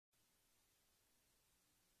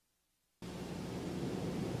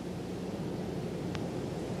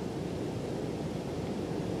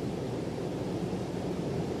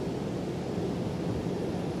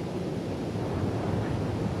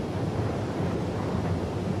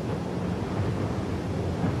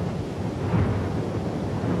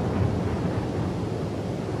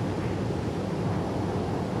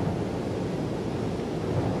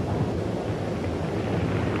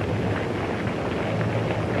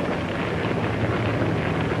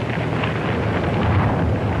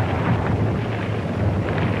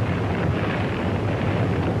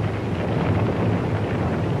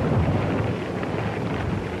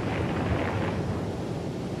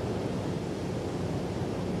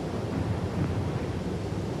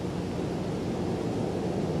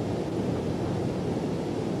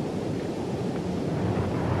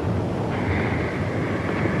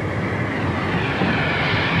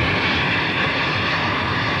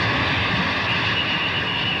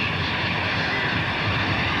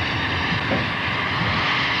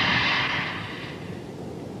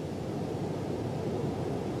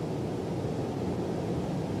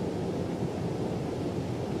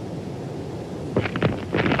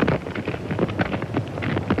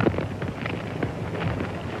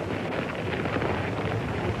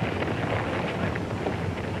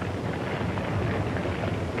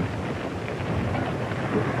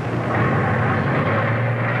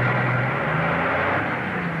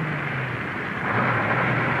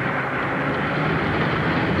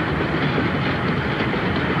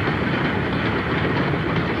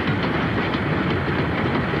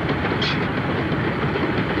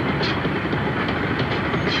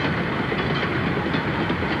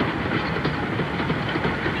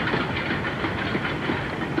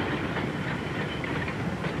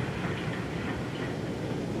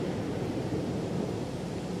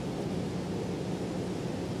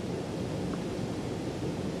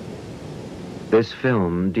This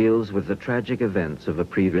film deals with the tragic events of a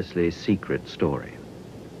previously secret story.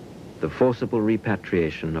 The forcible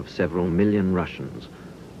repatriation of several million Russians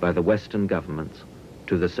by the Western governments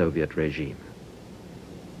to the Soviet regime.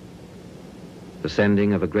 The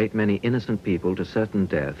sending of a great many innocent people to certain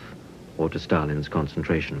death or to Stalin's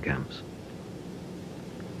concentration camps.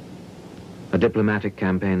 A diplomatic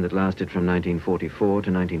campaign that lasted from 1944 to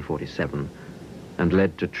 1947 and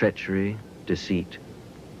led to treachery, deceit,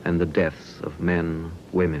 and the deaths of men,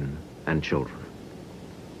 women, and children.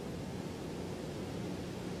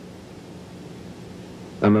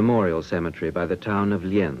 A memorial cemetery by the town of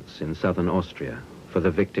Lienz in southern Austria for the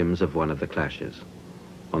victims of one of the clashes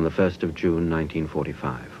on the 1st of June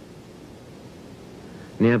 1945.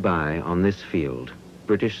 Nearby, on this field,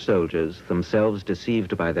 British soldiers, themselves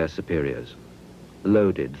deceived by their superiors,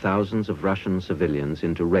 loaded thousands of Russian civilians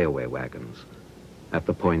into railway wagons at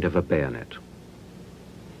the point of a bayonet.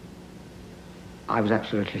 I was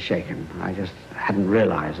absolutely shaken. I just hadn't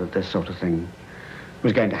realized that this sort of thing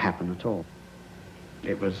was going to happen at all.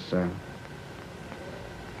 It was,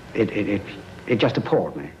 it just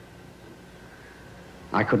appalled me.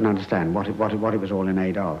 I couldn't understand what it was all in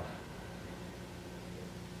aid of.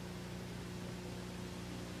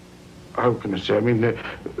 How can I say? I mean,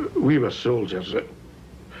 we were soldiers.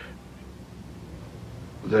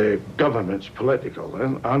 The government's political,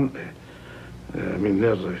 aren't they? I mean,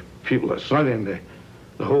 they're the people that's running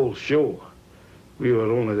the whole show. We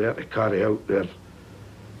were only there to carry out their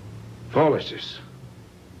policies.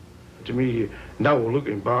 To me, now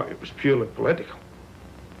looking back, it was purely political.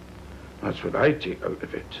 That's what I take out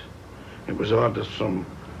of it. It was orders from,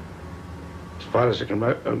 as far as I can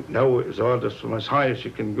out now, it was orders from as high as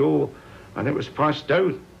you can go, and it was passed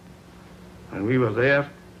down. And we were there.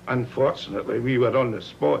 Unfortunately, we were on the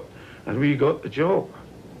spot, and we got the job.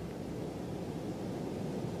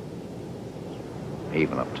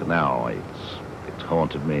 Even up to now, it's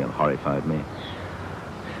haunted me and horrified me.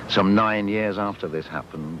 Some 9 years after this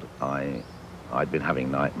happened, I'd been having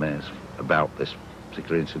nightmares about this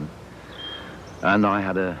particular incident, and I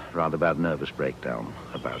had a rather bad nervous breakdown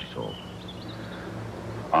about it all.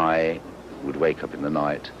 I would wake up in the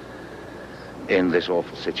night in this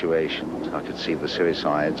awful situation. I could see the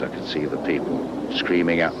suicides, I could see the people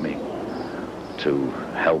screaming at me to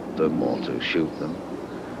help them or to shoot them.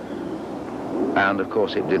 And of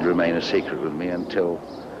course it did remain a secret with me until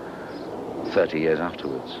 30 years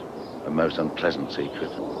afterwards, a most unpleasant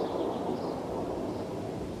secret.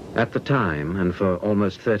 At the time, and for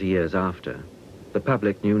almost 30 years after, the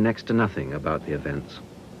public knew next to nothing about the events.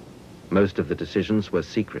 Most of the decisions were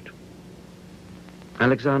secret.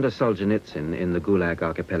 Alexander Solzhenitsyn in the Gulag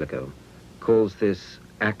Archipelago calls this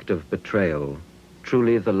act of betrayal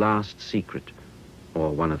truly the last secret, or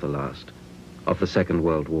one of the last, of the Second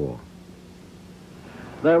World War.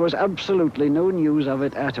 There was absolutely no news of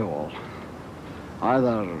it at all,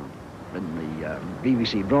 either in the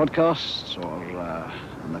BBC broadcasts or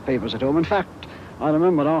in the papers at home. In fact, I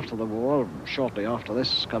remember after the war, shortly after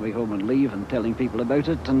this, coming home on leave and telling people about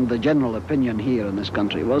it, and the general opinion here in this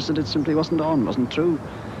country was that it simply wasn't on, wasn't true,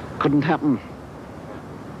 couldn't happen,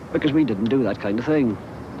 because we didn't do that kind of thing.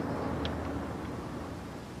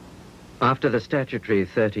 After the statutory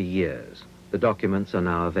 30 years, the documents are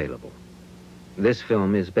now available. This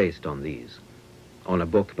film is based on these, on a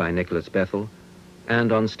book by Nicholas Bethel,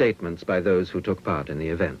 and on statements by those who took part in the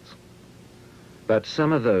events. But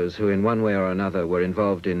some of those who in one way or another were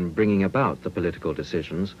involved in bringing about the political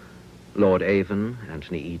decisions, Lord Avon,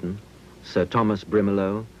 Anthony Eden, Sir Thomas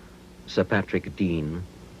Brimelow, Sir Patrick Dean,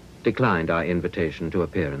 declined our invitation to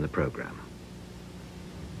appear in the program.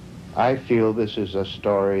 I feel this is a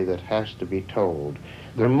story that has to be told.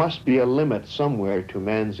 There must be a limit somewhere to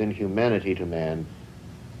man's inhumanity to man.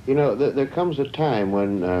 You know, there comes a time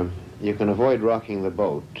when you can avoid rocking the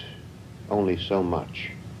boat only so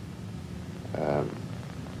much.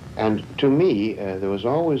 And to me, there was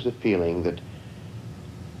always the feeling that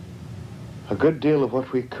a good deal of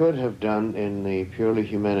what we could have done in the purely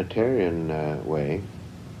humanitarian way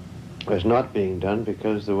was not being done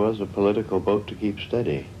because there was a political boat to keep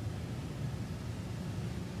steady.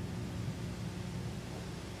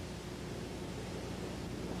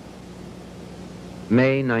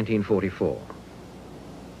 May 1944.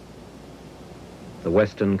 The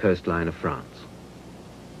western coastline of France.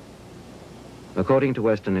 According to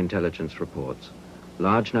Western intelligence reports,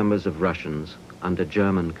 large numbers of Russians under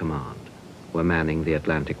German command were manning the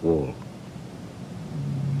Atlantic Wall.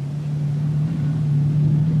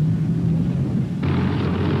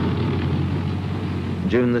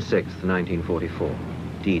 June the 6th, 1944,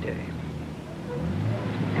 D-Day.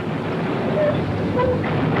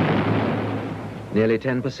 Nearly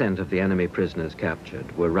 10% of the enemy prisoners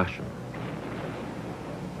captured were Russian.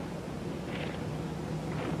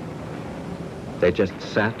 They just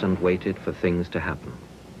sat and waited for things to happen,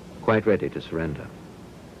 quite ready to surrender.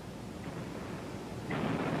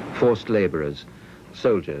 Forced laborers,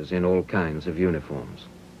 soldiers in all kinds of uniforms.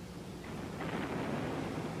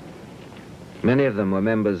 Many of them were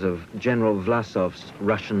members of General Vlasov's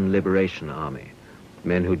Russian Liberation Army,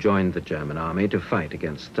 men who joined the German army to fight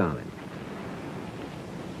against Stalin.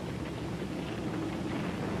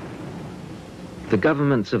 The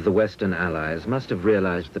governments of the Western Allies must have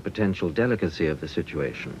realized the potential delicacy of the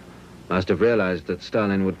situation, must have realized that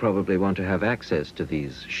Stalin would probably want to have access to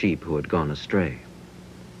these sheep who had gone astray.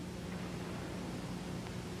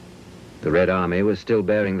 The Red Army was still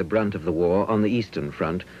bearing the brunt of the war on the Eastern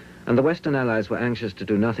Front, and the Western Allies were anxious to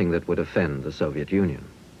do nothing that would offend the Soviet Union.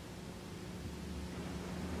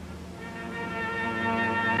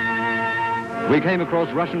 We came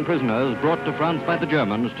across Russian prisoners brought to France by the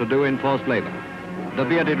Germans to do enforced labor. The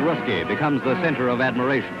bearded Ruski becomes the center of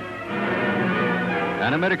admiration.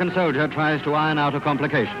 An American soldier tries to iron out a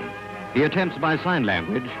complication. He attempts by sign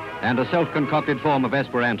language and a self-concocted form of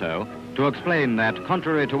Esperanto to explain that,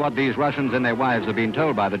 contrary to what these Russians and their wives have been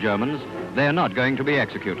told by the Germans, they're not going to be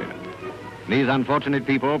executed. These unfortunate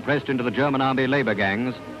people, pressed into the German army labor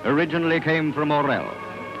gangs, originally came from Orel.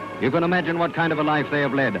 You can imagine what kind of a life they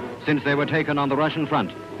have led since they were taken on the Russian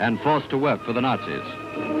front and forced to work for the Nazis.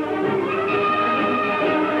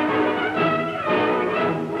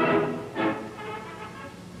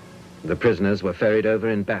 The prisoners were ferried over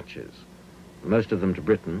in batches, most of them to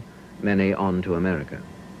Britain, many on to America.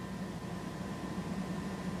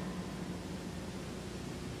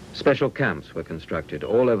 Special camps were constructed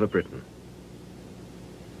all over Britain.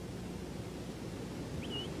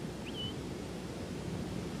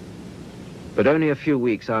 But only a few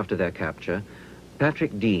weeks after their capture,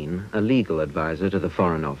 Patrick Dean, a legal advisor to the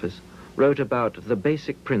Foreign Office, wrote about the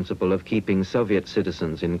basic principle of keeping Soviet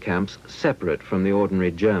citizens in camps separate from the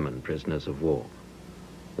ordinary German prisoners of war.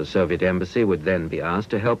 The Soviet embassy would then be asked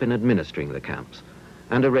to help in administering the camps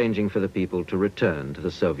and arranging for the people to return to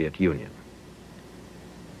the Soviet Union.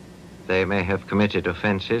 They may have committed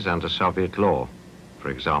offenses under Soviet law, for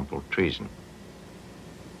example, treason.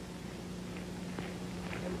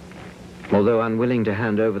 Although unwilling to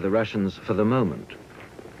hand over the Russians for the moment,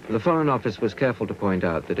 the Foreign Office was careful to point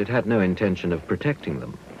out that it had no intention of protecting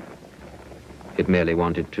them. It merely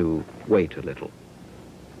wanted to wait a little.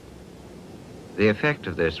 The effect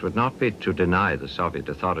of this would not be to deny the Soviet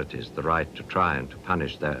authorities the right to try and to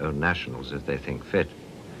punish their own nationals as they think fit,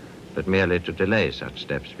 but merely to delay such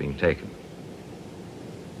steps being taken.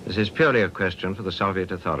 This is purely a question for the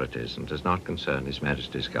Soviet authorities and does not concern His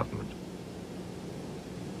Majesty's government.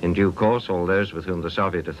 In due course, all those with whom the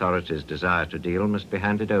Soviet authorities desire to deal must be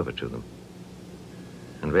handed over to them.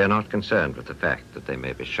 And we are not concerned with the fact that they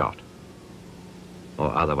may be shot,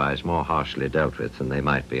 or otherwise more harshly dealt with than they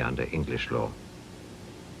might be under English law.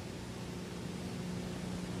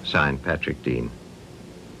 Signed, Patrick Dean.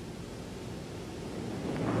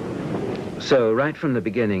 So, right from the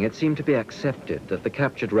beginning, it seemed to be accepted that the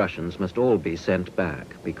captured Russians must all be sent back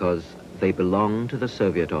because they belonged to the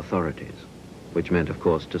Soviet authorities, which meant, of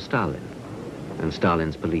course, to Stalin and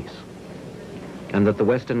Stalin's police, and that the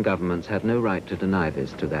Western governments had no right to deny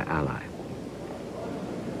this to their ally.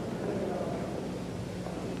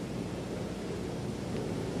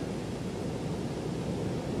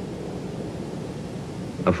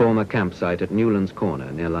 A former campsite at Newlands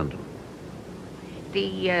Corner near London.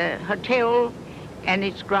 The hotel and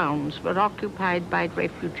its grounds were occupied by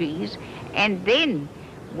refugees, and then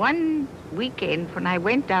one weekend when I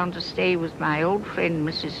went down to stay with my old friend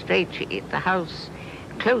Mrs. Strachey at the house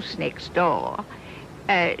close next door,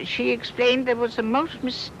 she explained there was a most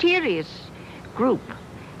mysterious group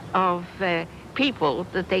of people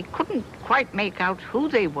that they couldn't quite make out who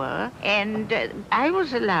they were, and I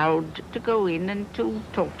was allowed to go in and to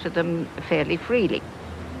talk to them fairly freely.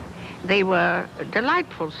 They were a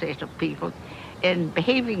delightful set of people and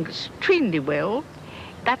behaving extremely well,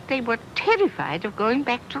 that they were terrified of going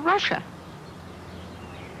back to Russia.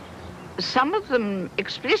 Some of them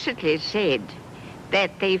explicitly said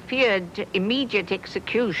that they feared immediate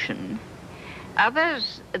execution,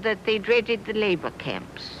 others that they dreaded the labor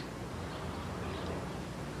camps.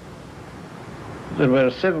 There were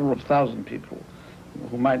several thousand people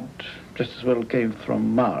who might just as well came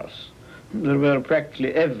from Mars. There were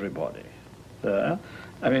practically everybody there.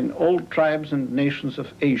 I mean, all tribes and nations of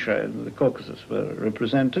Asia and the Caucasus were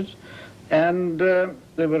represented, and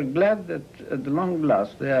they were glad that at the long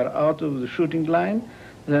last they are out of the shooting line,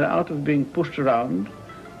 they are out of being pushed around,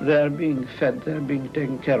 They are being fed, they are being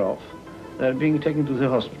taken care of, they are being taken to the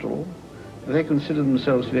hospital. They consider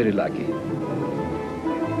themselves very lucky.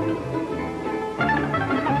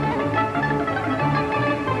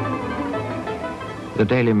 The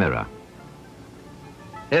Daily Mirror.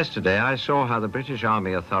 Yesterday I saw how the British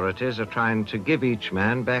Army authorities are trying to give each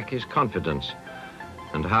man back his confidence,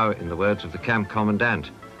 and how, in the words of the camp commandant,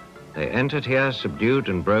 they entered here subdued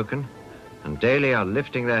and broken, and daily are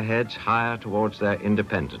lifting their heads higher towards their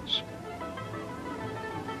independence.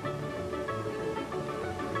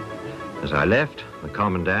 As I left, the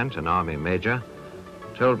commandant, an army major,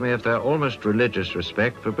 told me of their almost religious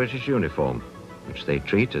respect for British uniform, which they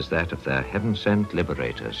treat as that of their heaven-sent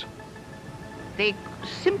liberators. They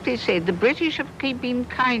simply say the British have been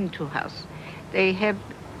kind to us. They have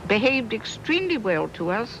behaved extremely well to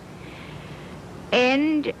us,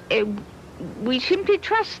 and we simply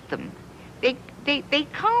trust them. They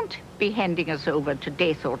can't be handing us over to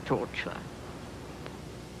death or torture.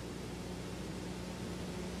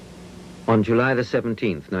 On July the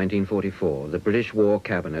 17th, 1944, the British War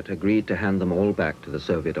Cabinet agreed to hand them all back to the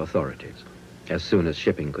Soviet authorities as soon as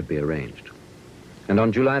shipping could be arranged. And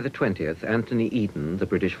on July the 20th, Anthony Eden, the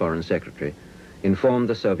British Foreign Secretary, informed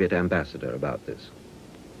the Soviet ambassador about this.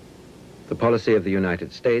 The policy of the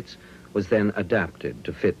United States was then adapted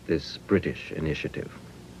to fit this British initiative.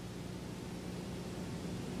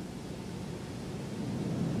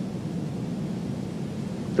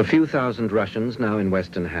 The few thousand Russians now in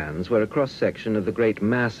Western hands were a cross-section of the great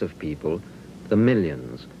mass of people, the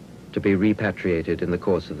millions, to be repatriated in the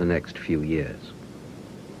course of the next few years.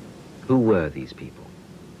 Who were these people?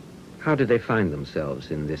 How did they find themselves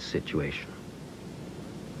in this situation?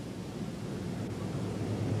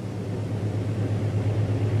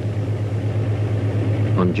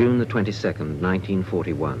 On June the 22nd,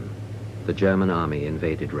 1941, the German army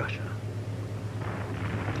invaded Russia.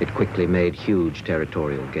 It quickly made huge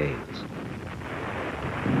territorial gains.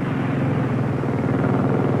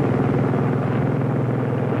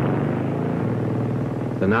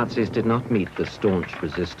 The Nazis did not meet the staunch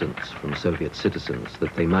resistance from Soviet citizens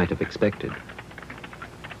that they might have expected.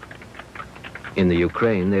 In the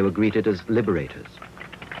Ukraine, they were greeted as liberators.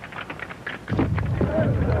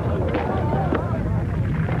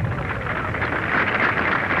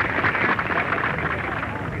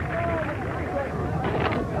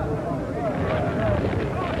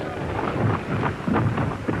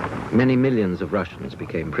 Many millions of Russians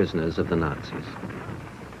became prisoners of the Nazis.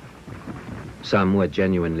 Some were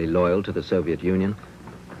genuinely loyal to the Soviet Union,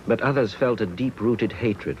 but others felt a deep-rooted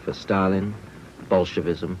hatred for Stalin,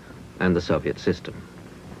 Bolshevism, and the Soviet system.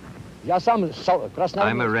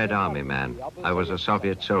 I'm a Red Army man. I was a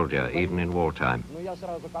Soviet soldier, even in wartime.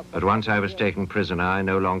 But once I was taken prisoner, I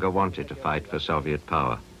no longer wanted to fight for Soviet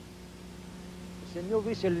power.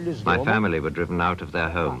 My family were driven out of their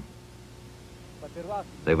home.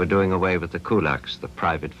 They were doing away with the kulaks, the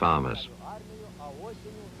private farmers.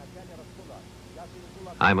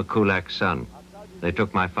 I'm a kulak son. They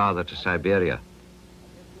took my father to Siberia.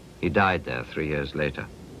 He died there 3 years later.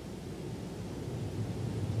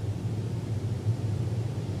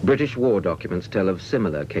 British war documents tell of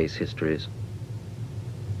similar case histories.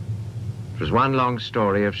 It was one long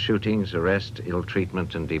story of shootings, arrest, ill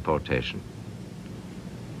treatment, and deportation.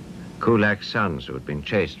 Kulak sons who had been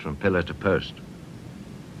chased from pillar to post.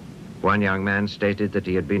 One young man stated that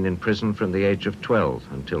he had been in prison from the age of 12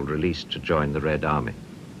 until released to join the Red Army.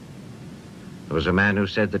 There was a man who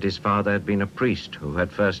said that his father had been a priest who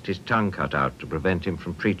had first his tongue cut out to prevent him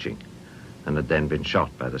from preaching and had then been shot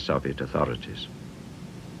by the Soviet authorities.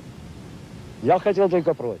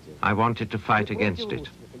 I wanted to fight against it.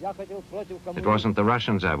 It wasn't the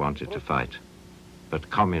Russians I wanted to fight, but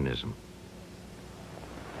communism.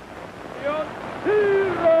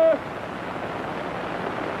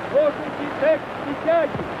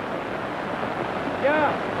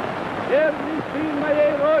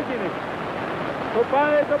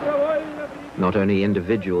 Not only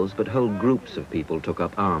individuals, but whole groups of people took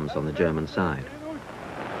up arms on the German side.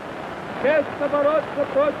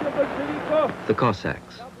 The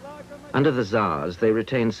Cossacks. Under the Tsars, they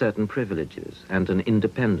retained certain privileges and an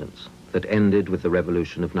independence that ended with the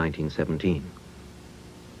revolution of 1917.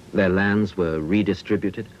 Their lands were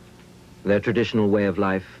redistributed, their traditional way of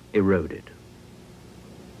life eroded.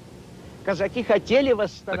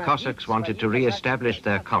 The Cossacks wanted to re-establish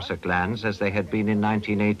their Cossack lands as they had been in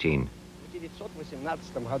 1918.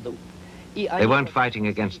 They weren't fighting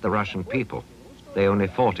against the Russian people. They only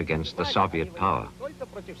fought against the Soviet power.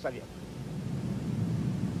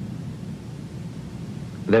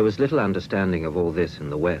 There was little understanding of all this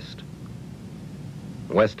in the West.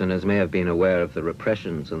 Westerners may have been aware of the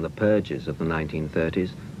repressions and the purges of the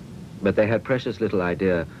 1930s, but they had precious little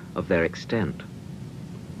idea of their extent.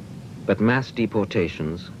 But mass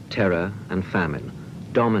deportations, terror, and famine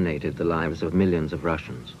dominated the lives of millions of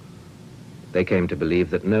Russians. They came to believe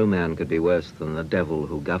that no man could be worse than the devil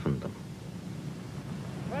who governed them.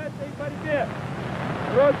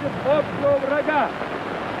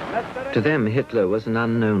 To them, Hitler was an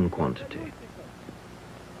unknown quantity.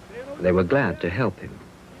 They were glad to help him,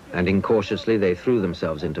 and incautiously they threw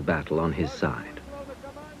themselves into battle on his side.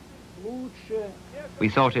 We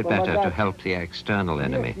thought it better to help the external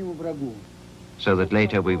enemy, so that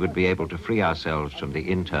later we would be able to free ourselves from the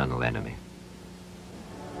internal enemy.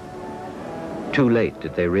 Too late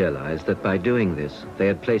did they realize that by doing this, they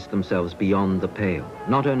had placed themselves beyond the pale,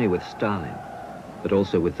 not only with Stalin, but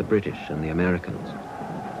also with the British and the Americans.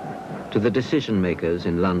 To the decision makers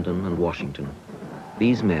in London and Washington,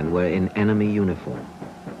 these men were in enemy uniform,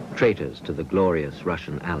 traitors to the glorious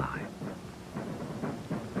Russian ally.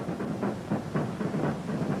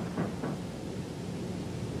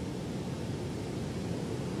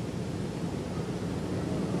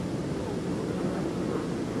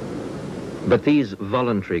 But these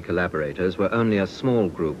voluntary collaborators were only a small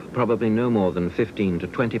group, probably no more than 15 to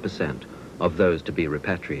 20% of those to be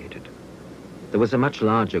repatriated. There was a much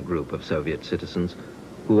larger group of Soviet citizens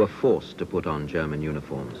who were forced to put on German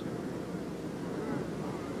uniforms.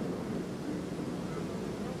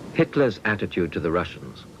 Hitler's attitude to the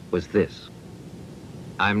Russians was this: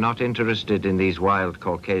 I'm not interested in these wild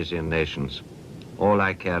Caucasian nations. All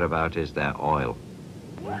I care about is their oil.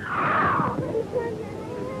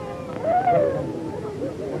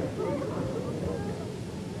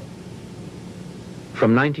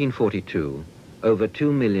 From 1942, over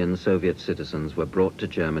 2 million Soviet citizens were brought to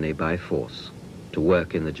Germany by force to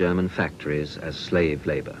work in the German factories as slave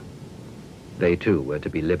labor. They too were to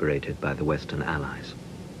be liberated by the Western Allies.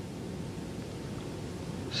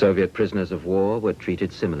 Soviet prisoners of war were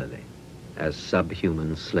treated similarly, as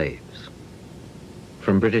subhuman slaves.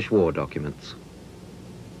 From British war documents.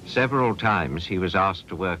 Several times he was asked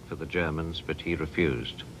to work for the Germans, but he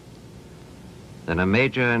refused. Then a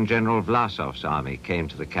major in General Vlasov's army came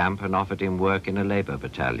to the camp and offered him work in a labor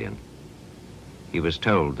battalion. He was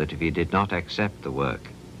told that if he did not accept the work,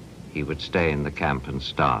 he would stay in the camp and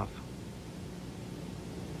starve.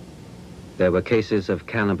 There were cases of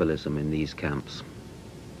cannibalism in these camps.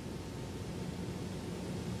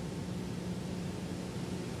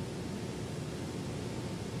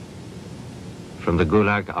 From the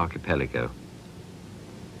Gulag Archipelago.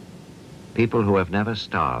 People who have never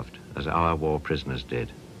starved, as our war prisoners did,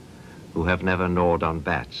 who have never gnawed on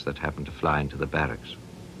bats that happened to fly into the barracks,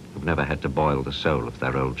 who've never had to boil the sole of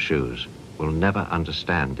their old shoes, will never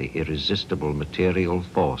understand the irresistible material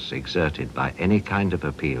force exerted by any kind of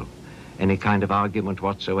appeal, any kind of argument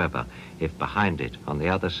whatsoever, if behind it, on the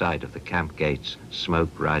other side of the camp gates,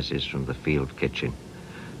 smoke rises from the field kitchen.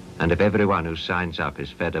 And if everyone who signs up is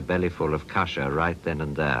fed a bellyful of kasha right then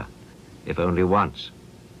and there, if only once,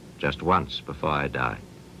 just once before I die.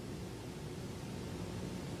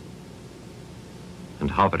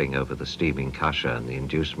 And hovering over the steaming kasha and the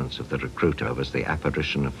inducements of the recruiter was the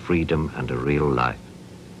apparition of freedom and a real life,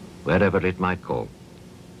 wherever it might call,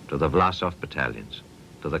 to the Vlasov battalions,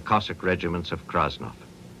 to the Cossack regiments of Krasnov,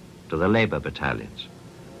 to the labor battalions,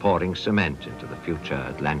 pouring cement into the future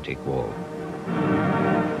Atlantic Wall.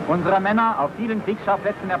 Unsere Männer, auf vielen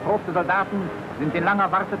Kriegsschauplätzen erprobte Soldaten, sind in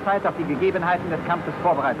langer Wartezeit auf die Gegebenheiten des Kampfes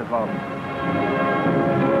vorbereitet worden.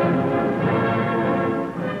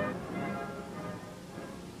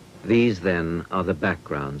 These, then, are the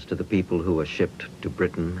backgrounds to the people who were shipped to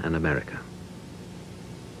Britain and America.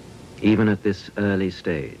 Even at this early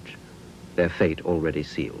stage, their fate already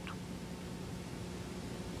sealed.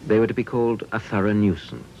 They were to be called a thorough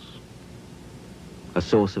nuisance, a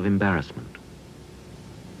source of embarrassment,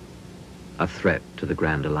 a threat to the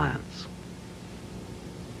Grand Alliance.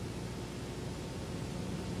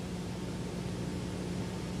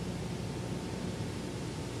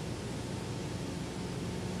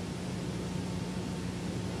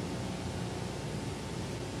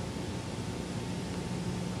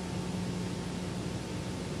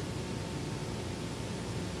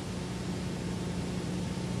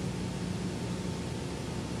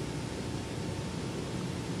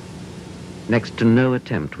 Next to no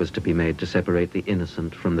attempt was to be made to separate the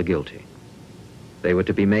innocent from the guilty. They were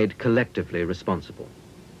to be made collectively responsible,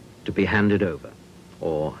 to be handed over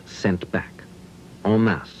or sent back, en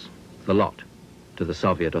masse, the lot, to the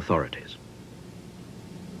Soviet authorities.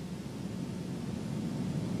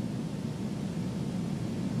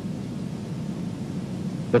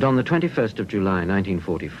 But on the 21st of July,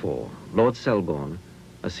 1944, Lord Selborne,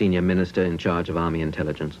 a senior minister in charge of Army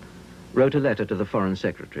intelligence, wrote a letter to the Foreign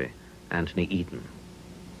Secretary, Anthony Eden.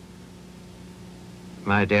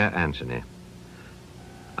 My dear Anthony,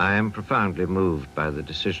 I am profoundly moved by the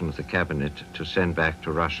decision of the Cabinet to send back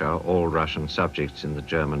to Russia all Russian subjects in the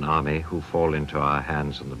German army who fall into our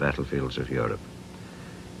hands on the battlefields of Europe.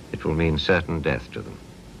 It will mean certain death to them.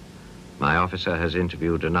 My officer has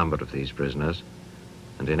interviewed a number of these prisoners,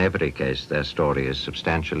 and in every case their story is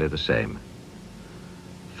substantially the same.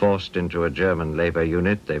 Forced into a German labor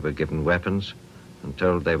unit, they were given weapons and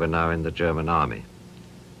told they were now in the German army.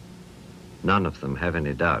 None of them have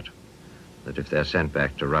any doubt that if they're sent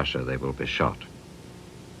back to Russia, they will be shot.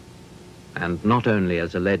 And not only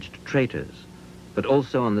as alleged traitors, but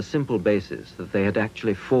also on the simple basis that they had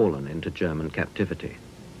actually fallen into German captivity.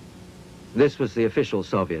 This was the official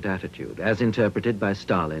Soviet attitude, as interpreted by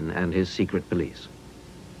Stalin and his secret police.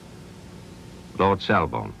 Lord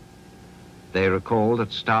Selborne, they recall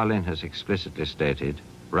that Stalin has explicitly stated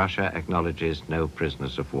Russia acknowledges no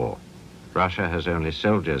prisoners of war. Russia has only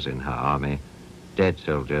soldiers in her army, dead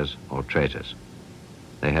soldiers or traitors.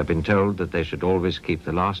 They have been told that they should always keep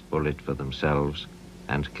the last bullet for themselves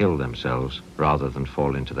and kill themselves rather than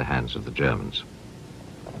fall into the hands of the Germans.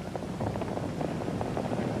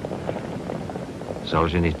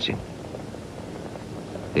 Solzhenitsyn.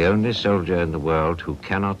 The only soldier in the world who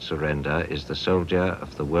cannot surrender is the soldier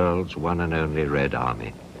of the world's one and only Red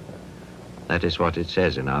Army. That is what it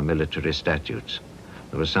says in our military statutes.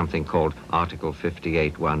 There was something called Article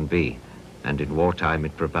 58(1)b, and in wartime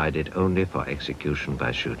it provided only for execution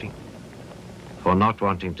by shooting. For not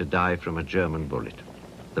wanting to die from a German bullet,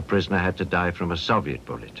 the prisoner had to die from a Soviet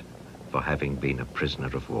bullet for having been a prisoner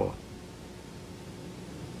of war.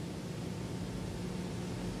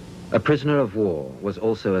 A prisoner of war was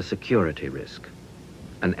also a security risk,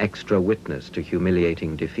 an extra witness to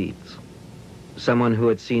humiliating defeats, someone who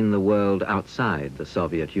had seen the world outside the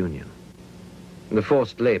Soviet Union. The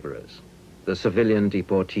forced laborers, the civilian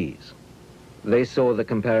deportees, they saw the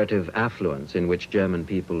comparative affluence in which German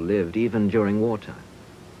people lived even during wartime.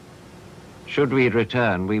 Should we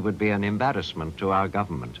return, we would be an embarrassment to our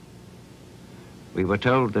government. We were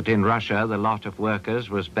told that in Russia the lot of workers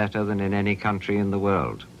was better than in any country in the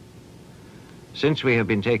world. Since we have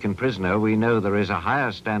been taken prisoner, we know there is a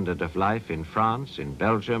higher standard of life in France, in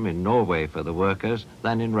Belgium, in Norway for the workers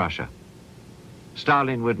than in Russia.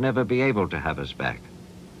 Stalin would never be able to have us back.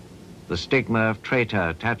 The stigma of traitor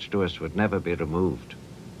attached to us would never be removed.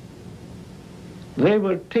 They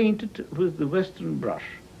were tainted with the Western brush.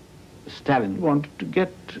 Stalin wanted to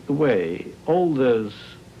get away all those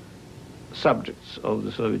subjects of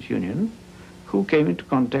the Soviet Union who came into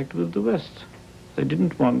contact with the West. They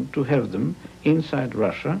didn't want to have them inside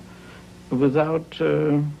Russia without,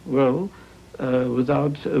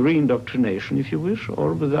 without re-indoctrination, if you wish,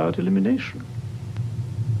 or without elimination.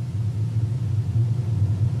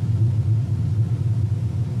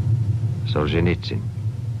 Solzhenitsyn.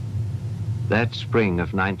 That spring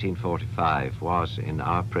of 1945 was, in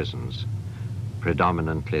our prisons,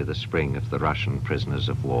 predominantly the spring of the Russian prisoners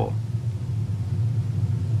of war.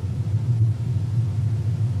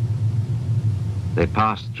 They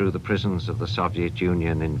passed through the prisons of the Soviet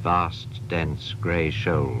Union in vast, dense, grey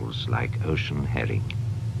shoals like ocean herring.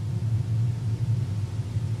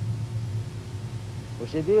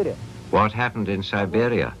 What happened in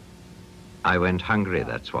Siberia? I went hungry,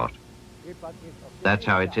 that's what. That's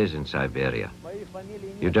how it is in Siberia.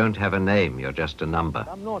 You don't have a name, you're just a number.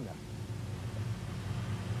 The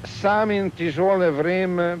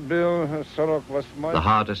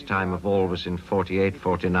hardest time of all was in 48,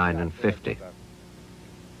 49, and 50.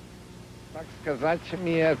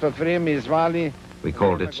 We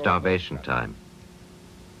called it starvation time.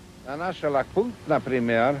 At our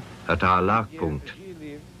Lagpunkt,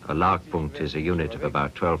 a Lagpunkt is a unit of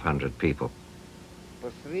about 1,200 people.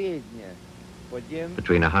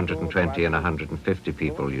 Between 120 and 150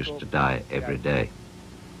 people used to die every day.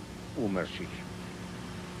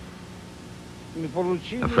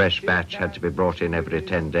 A fresh batch had to be brought in every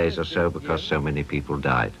 10 days or so because so many people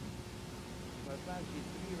died.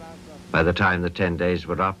 By the time the 10 days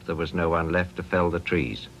were up, there was no one left to fell the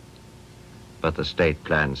trees. But the state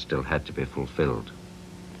plan still had to be fulfilled.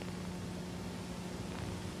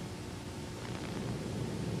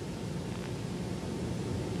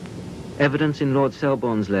 Evidence in Lord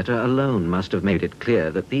Selborne's letter alone must have made it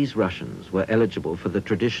clear that these Russians were eligible for the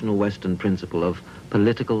traditional Western principle of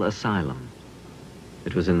political asylum.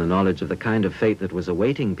 It was in the knowledge of the kind of fate that was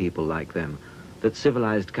awaiting people like them that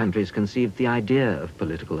civilized countries conceived the idea of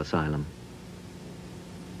political asylum.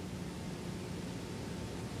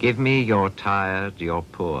 Give me your tired, your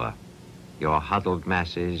poor, your huddled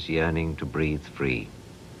masses yearning to breathe free,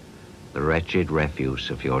 the wretched refuse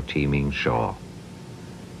of your teeming shore.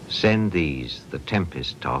 Send these, the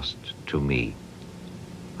tempest-tossed, to me.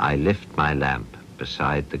 I lift my lamp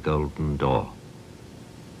beside the golden door.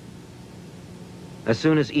 As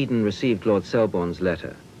soon as Eden received Lord Selborne's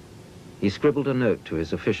letter, he scribbled a note to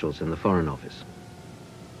his officials in the Foreign Office.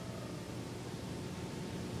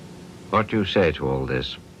 What do you say to all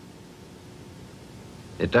this?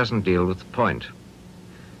 It doesn't deal with the point.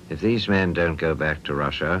 If these men don't go back to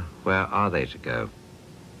Russia, where are they to go?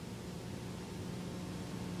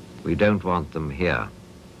 We don't want them here.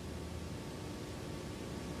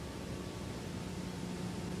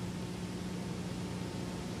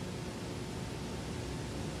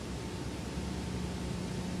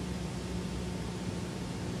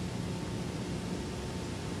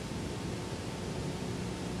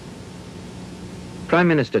 Prime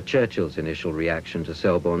Minister Churchill's initial reaction to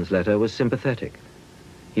Selborne's letter was sympathetic.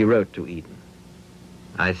 He wrote to Eden.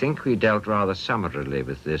 I think we dealt rather summarily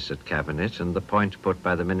with this at Cabinet, and the point put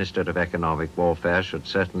by the Minister of Economic Warfare should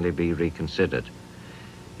certainly be reconsidered.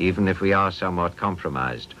 Even if we are somewhat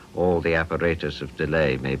compromised, all the apparatus of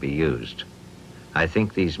delay may be used. I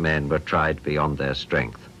think these men were tried beyond their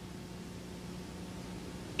strength.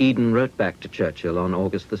 Eden wrote back to Churchill on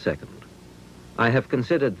August the 2nd. I have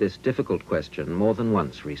considered this difficult question more than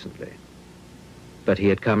once recently. But he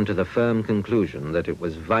had come to the firm conclusion that it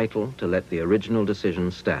was vital to let the original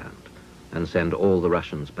decision stand and send all the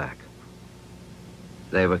Russians back.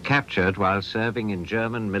 They were captured while serving in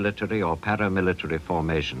German military or paramilitary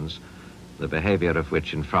formations, the behavior of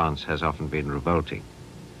which in France has often been revolting.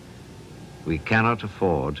 We cannot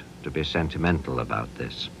afford to be sentimental about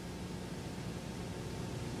this.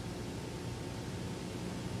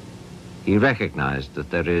 He recognized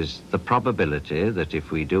that there is the probability that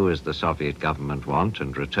if we do as the Soviet government want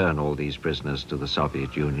and return all these prisoners to the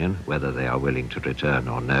Soviet Union, whether they are willing to return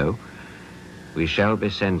or no, we shall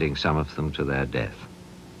be sending some of them to their death.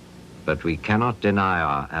 But we cannot deny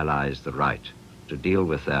our allies the right to deal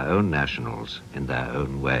with their own nationals in their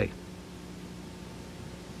own way.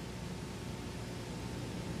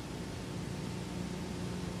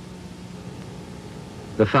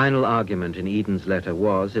 The final argument in Eden's letter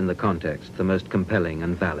was, in the context, the most compelling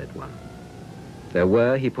and valid one. There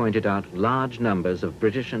were, he pointed out, large numbers of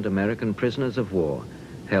British and American prisoners of war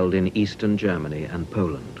held in eastern Germany and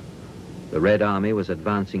Poland. The Red Army was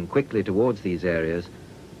advancing quickly towards these areas,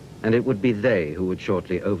 and it would be they who would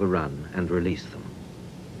shortly overrun and release them.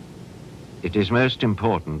 It is most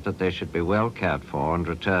important that they should be well cared for and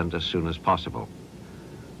returned as soon as possible.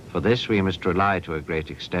 For this we must rely to a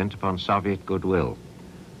great extent upon Soviet goodwill.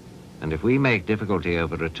 And if we make difficulty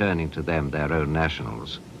over returning to them their own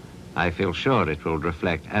nationals, I feel sure it will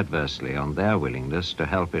reflect adversely on their willingness to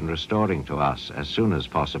help in restoring to us as soon as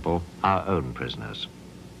possible our own prisoners.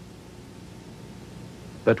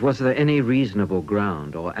 But was there any reasonable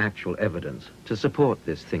ground or actual evidence to support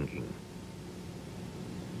this thinking?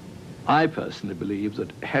 I personally believe that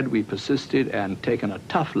had we persisted and taken a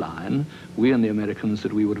tough line, we and the Americans,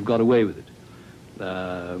 that we would have got away with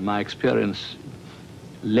it. My experience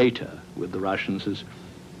later with the Russians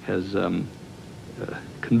has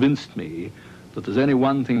convinced me that there's only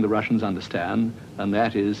one thing the Russians understand, and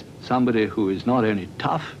that is somebody who is not only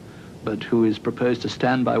tough, but who is prepared to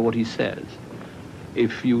stand by what he says.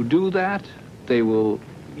 If you do that, they will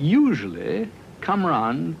usually come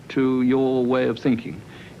around to your way of thinking.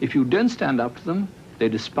 If you don't stand up to them, they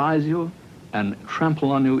despise you and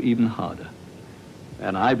trample on you even harder.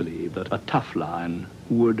 And I believe that a tough line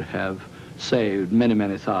would have saved many,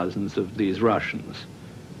 many thousands of these Russians.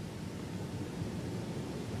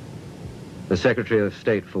 The Secretary of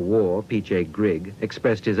State for War, P.J. Grigg,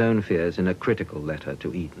 expressed his own fears in a critical letter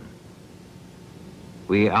to Eden.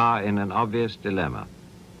 We are in an obvious dilemma,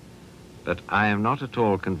 but I am not at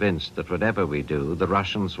all convinced that whatever we do, the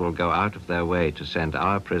Russians will go out of their way to send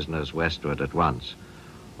our prisoners westward at once,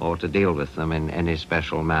 or to deal with them in any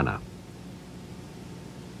special manner.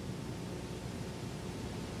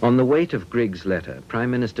 On the weight of Grigg's letter, Prime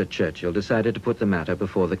Minister Churchill decided to put the matter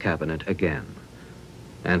before the Cabinet again.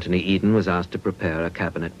 Anthony Eden was asked to prepare a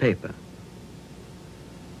Cabinet paper.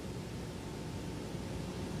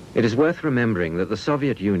 It is worth remembering that the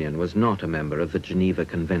Soviet Union was not a member of the Geneva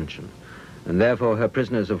Convention, and therefore her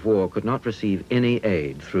prisoners of war could not receive any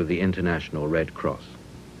aid through the International Red Cross.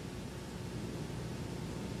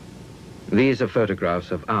 These are photographs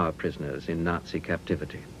of our prisoners in Nazi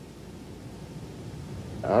captivity.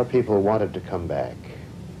 Our people wanted to come back.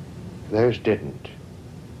 Theirs didn't.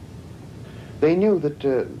 They knew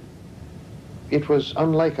that it was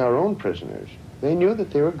unlike our own prisoners. They knew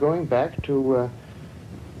that they were going back to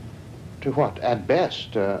what? At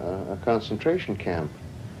best, a concentration camp.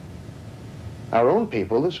 Our own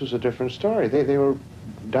people, this was a different story. They were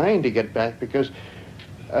dying to get back because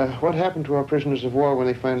what happened to our prisoners of war when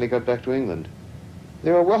they finally got back to England?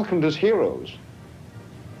 They were welcomed as heroes.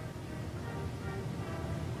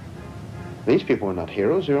 These people were not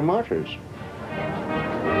heroes, they were martyrs.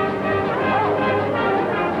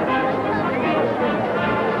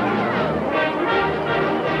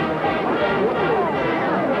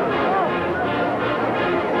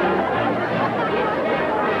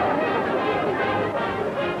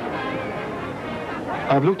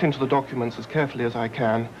 I've looked into the documents as carefully as I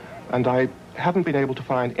can, and I haven't been able to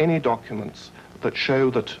find any documents that show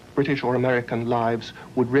that British or American lives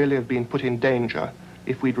would really have been put in danger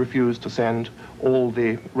if we'd refused to send all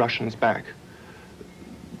the Russians back.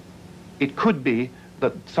 It could be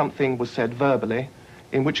that something was said verbally,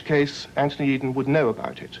 in which case Anthony Eden would know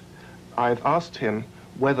about it. I've asked him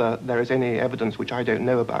whether there is any evidence which I don't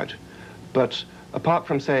know about, but apart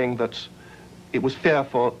from saying that it was fear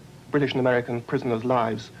for British and American prisoners'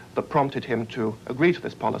 lives that prompted him to agree to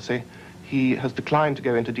this policy, he has declined to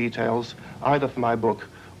go into details either for my book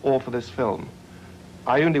or for this film.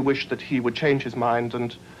 I only wish that he would change his mind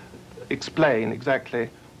and explain exactly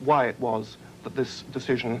why it was that this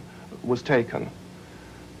decision was taken.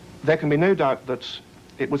 There can be no doubt that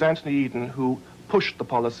it was Anthony Eden who pushed the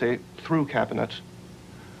policy through Cabinet.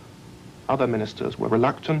 Other ministers were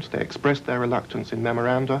reluctant, they expressed their reluctance in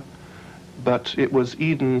memoranda, but it was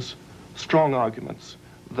Eden's strong arguments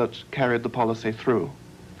that carried the policy through.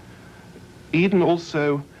 Eden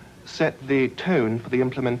also set the tone for the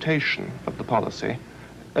implementation of the policy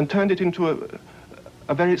and turned it into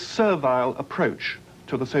a very servile approach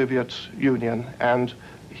to the Soviet Union, and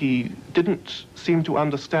he didn't seem to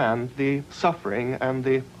understand the suffering and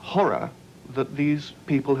the horror that these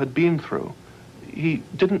people had been through. He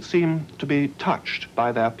didn't seem to be touched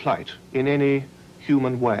by their plight in any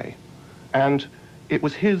human way. And it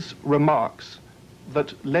was his remarks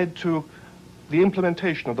that led to the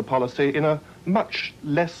implementation of the policy in a much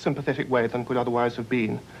less sympathetic way than could otherwise have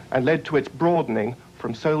been, and led to its broadening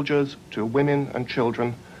from soldiers to women and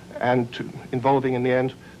children, and to involving in the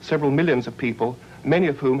end several millions of people, many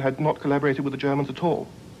of whom had not collaborated with the Germans at all.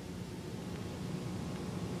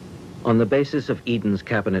 On the basis of Eden's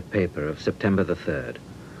cabinet paper of September the 3rd,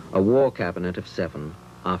 a war cabinet of 7,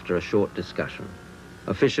 after a short discussion,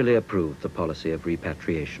 officially approved the policy of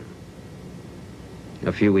repatriation.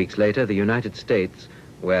 A few weeks later, the United States,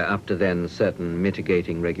 where up to then certain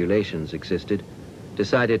mitigating regulations existed,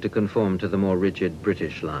 decided to conform to the more rigid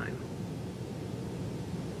British line.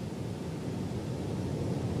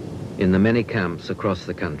 In the many camps across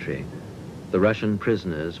the country, the Russian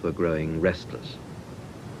prisoners were growing restless.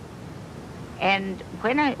 And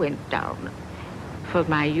when I went down for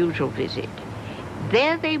my usual visit,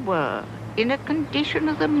 there they were in a condition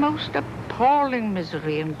of the most appalling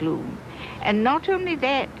misery and gloom. And not only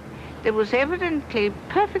that, there was evidently,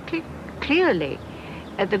 perfectly clearly,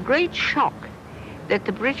 the great shock that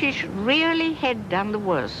the British really had done the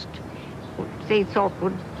worst, which they thought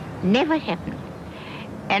would never happen.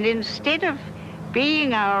 And instead of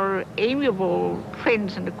being our amiable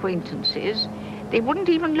friends and acquaintances, they wouldn't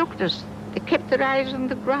even look at us. They kept their eyes on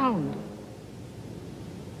the ground.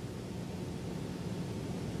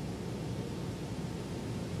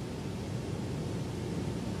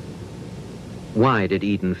 Why did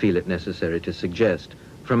Eden feel it necessary to suggest,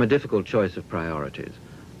 from a difficult choice of priorities,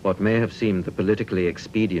 what may have seemed the politically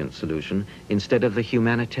expedient solution instead of the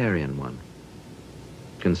humanitarian one?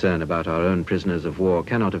 Concern about our own prisoners of war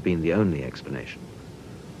cannot have been the only explanation.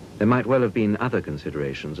 There might well have been other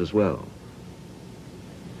considerations as well.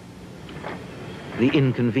 The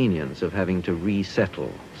inconvenience of having to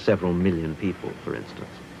resettle several million people, for instance.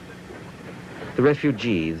 The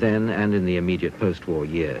refugee, then and in the immediate post-war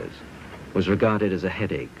years, was regarded as a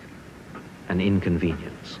headache, an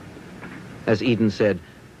inconvenience. As Eden said,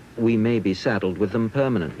 we may be saddled with them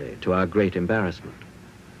permanently, to our great embarrassment.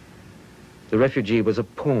 The refugee was a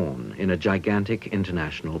pawn in a gigantic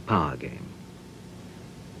international power game.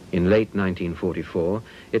 In late 1944,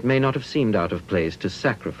 it may not have seemed out of place to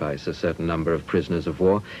sacrifice a certain number of prisoners of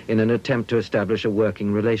war in an attempt to establish a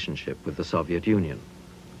working relationship with the Soviet Union,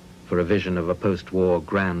 for a vision of a post-war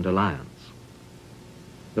Grand Alliance.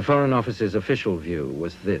 The Foreign Office's official view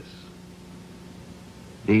was this.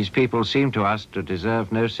 These people seem to us to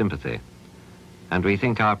deserve no sympathy, and we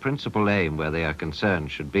think our principal aim where they are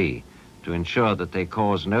concerned should be to ensure that they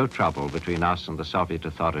cause no trouble between us and the Soviet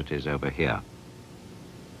authorities over here.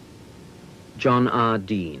 John R.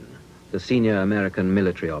 Dean, the senior American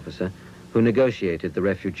military officer who negotiated the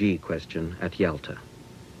refugee question at Yalta.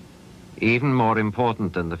 Even more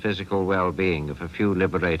important than the physical well-being of a few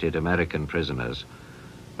liberated American prisoners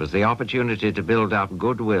was the opportunity to build up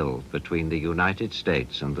goodwill between the United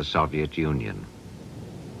States and the Soviet Union.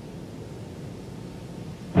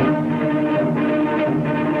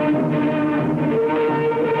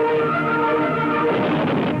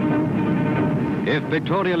 If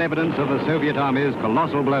pictorial evidence of the Soviet Army's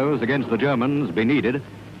colossal blows against the Germans be needed,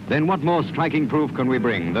 then what more striking proof can we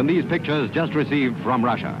bring than these pictures just received from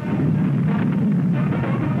Russia?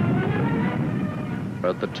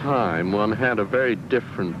 At the time, one had a very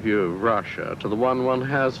different view of Russia to the one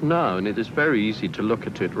has now, and it is very easy to look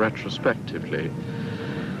at it retrospectively.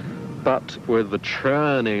 But with the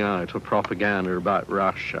churning out of propaganda about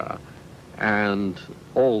Russia and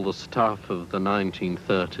all the stuff of the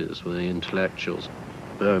 1930s with the intellectuals,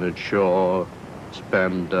 Bernard Shaw,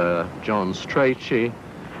 Spender, John Strachey,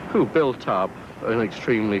 who built up an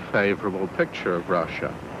extremely favorable picture of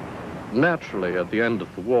Russia. Naturally, at the end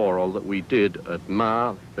of the war, all that we did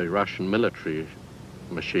admire the Russian military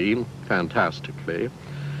machine fantastically,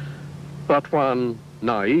 but one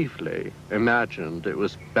naively imagined it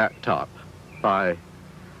was backed up by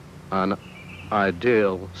an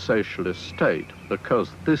ideal socialist state, because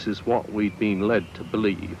this is what we'd been led to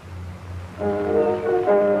believe.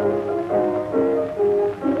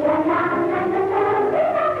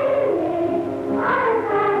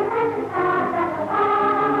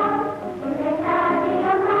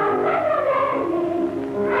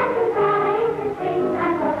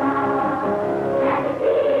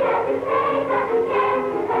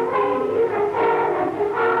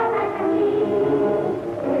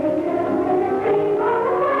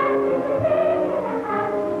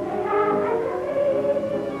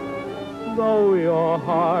 Though your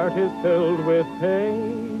heart is filled with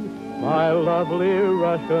pain, my lovely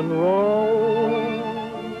Russian rose.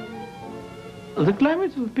 The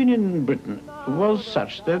climate of opinion in Britain was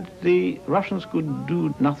such that the Russians could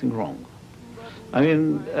do nothing wrong. I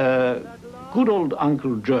mean, good old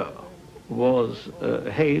Uncle Joe was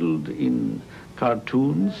hailed in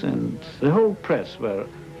cartoons, and the whole press were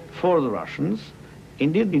for the Russians.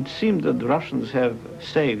 Indeed, it seemed that the Russians have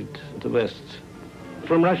saved the West.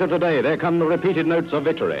 From Russia today, there come the repeated notes of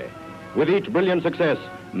victory. With each brilliant success,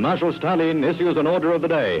 Marshal Stalin issues an order of the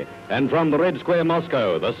day, and from the Red Square,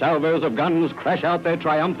 Moscow, the salvos of guns crash out their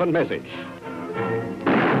triumphant message.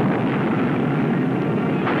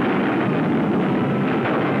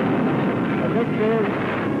 The victories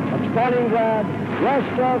of Stalingrad,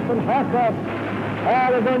 Rostov, and Kharkov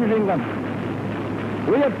are avenging them.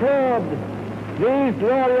 We applaud these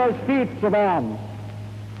glorious feats of arms.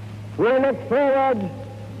 We look forward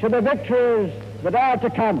to the victories that are to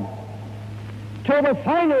come, to the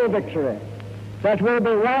final victory that will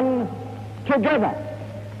be won together.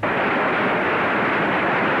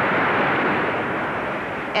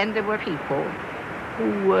 And there were people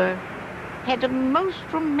who had a most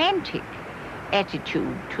romantic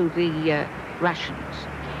attitude to the Russians.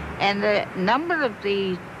 And the number of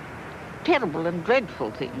the terrible and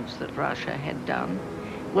dreadful things that Russia had done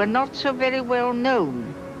were not so very well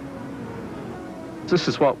known. This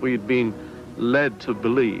is what we'd been led to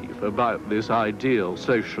believe about this ideal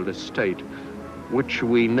socialist state, which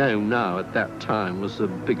we know now at that time was the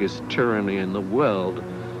biggest tyranny in the world,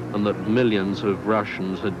 and that millions of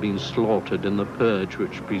Russians had been slaughtered in the purge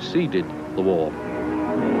which preceded the war.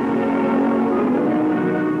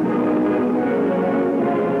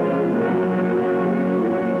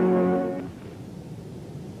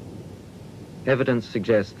 Evidence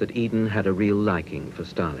suggests that Eden had a real liking for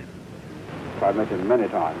Stalin. I met him many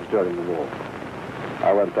times during the war.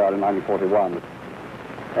 I went there in 1941,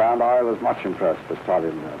 and I was much impressed with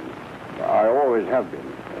Stalin. I always have been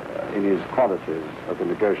in his qualities as a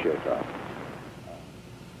negotiator.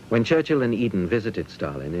 When Churchill and Eden visited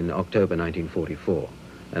Stalin in October 1944,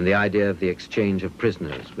 and the idea of the exchange of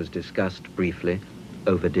prisoners was discussed briefly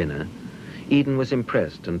over dinner, Eden was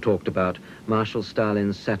impressed and talked about Marshal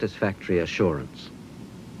Stalin's satisfactory assurance.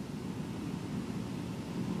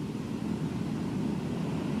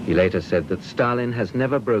 He later said that Stalin has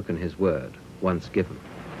never broken his word once given.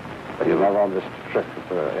 He's not on this trick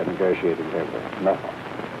of a negotiating table, never.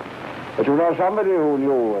 But you know, somebody who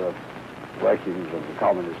knew workings of the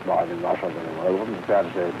communist mind in Russia very well wouldn't fair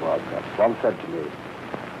to say it was. One said to me,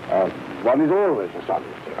 one is always a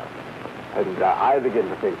subject here. And I begin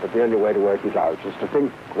to think that the only way to work it out is to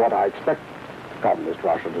think what I expect communist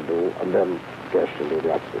Russia to do, and then guess she'll do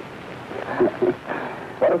the opposite.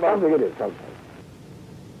 What a something it is sometimes.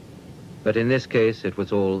 But in this case, it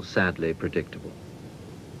was all sadly predictable.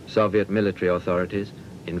 Soviet military authorities,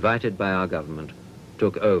 invited by our government,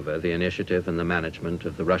 took over the initiative and the management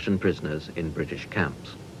of the Russian prisoners in British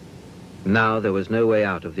camps. Now there was no way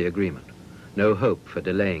out of the agreement, no hope for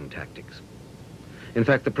delaying tactics. In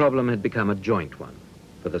fact, the problem had become a joint one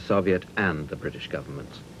for the Soviet and the British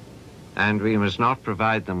governments. And we must not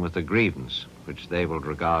provide them with a grievance which they will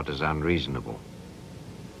regard as unreasonable.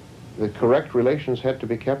 The correct relations had to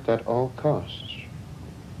be kept at all costs.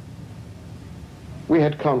 We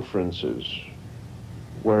had conferences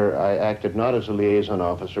where I acted not as a liaison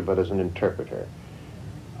officer but as an interpreter.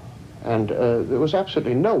 And there was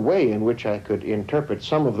absolutely no way in which I could interpret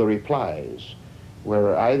some of the replies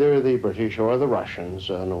where either the British or the Russians,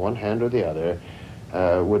 on one hand or the other,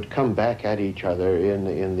 would come back at each other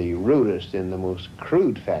in the rudest, in the most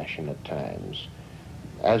crude fashion at times.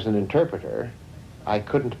 As an interpreter, I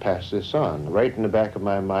couldn't pass this on. Right in the back of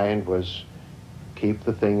my mind was, keep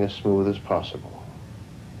the thing as smooth as possible.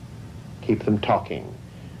 Keep them talking.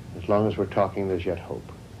 As long as we're talking, there's yet hope.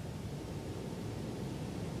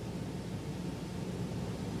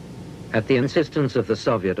 At the insistence of the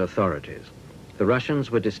Soviet authorities, the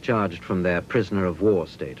Russians were discharged from their prisoner of war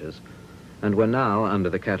status and were now, under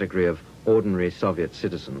the category of ordinary Soviet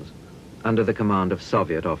citizens, under the command of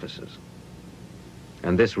Soviet officers.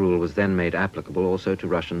 And this rule was then made applicable also to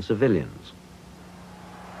Russian civilians.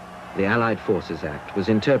 The Allied Forces Act was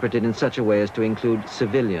interpreted in such a way as to include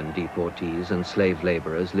civilian deportees and slave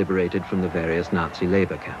laborers liberated from the various Nazi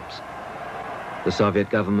labor camps. The Soviet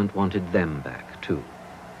government wanted them back, too,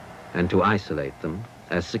 and to isolate them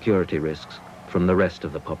as security risks from the rest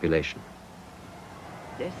of the population.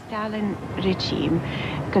 The Stalin regime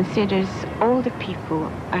considers all the people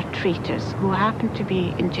are traitors who happen to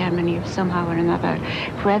be in Germany somehow or another,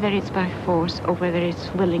 whether it's by force or whether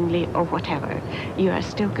it's willingly or whatever. You are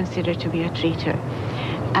still considered to be a traitor.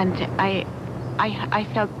 And I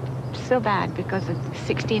felt so bad because at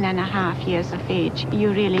 16 and a half years of age,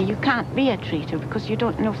 you can't be a traitor because you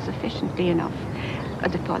don't know sufficiently enough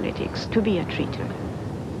of the politics to be a traitor.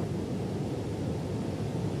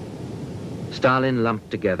 Stalin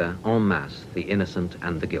lumped together en masse the innocent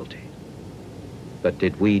and the guilty. But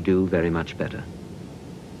did we do very much better?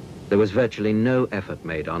 There was virtually no effort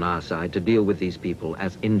made on our side to deal with these people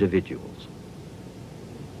as individuals.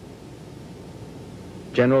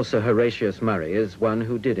 General Sir Horatius Murray is one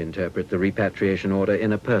who did interpret the repatriation order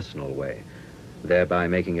in a personal way, thereby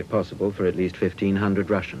making it possible for at least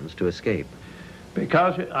 1,500 Russians to escape.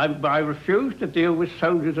 Because I refuse to deal with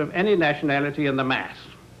soldiers of any nationality in the mass.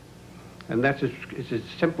 And it's as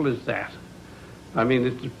simple as that. I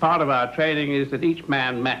mean, part of our training is that each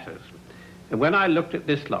man matters. And when I looked at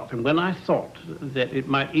this lot, and when I thought that it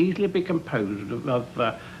might easily be composed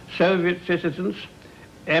of Soviet citizens,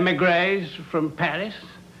 emigres from Paris,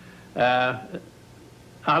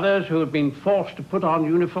 others who had been forced to put on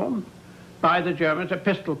uniform by the Germans at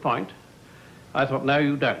pistol point, I thought, no,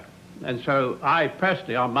 you don't. And so I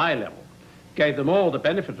personally, on my level, gave them all the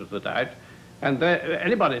benefit of the doubt, and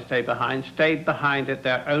anybody stayed behind at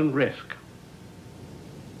their own risk.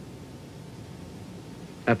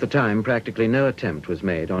 At the time, practically no attempt was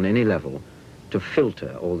made on any level to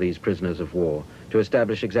filter all these prisoners of war, to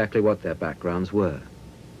establish exactly what their backgrounds were.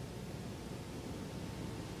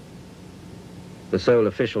 The sole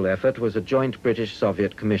official effort was a joint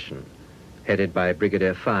British-Soviet commission, headed by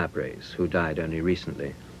Brigadier Firebrace, who died only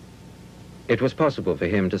recently. It was possible for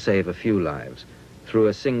him to save a few lives through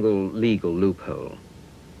a single legal loophole.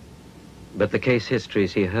 But the case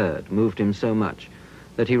histories he heard moved him so much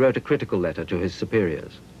that he wrote a critical letter to his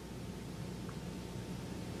superiors.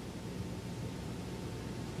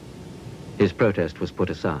 His protest was put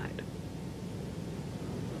aside.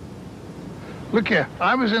 Look here,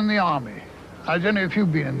 I was in the army. I don't know if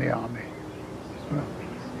you've been in the army.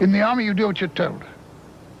 In the army, you do what you're told.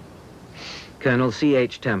 Colonel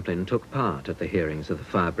C.H. Tamplin took part at the hearings of the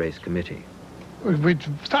Firebrace Committee. It's a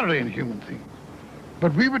thoroughly inhuman thing.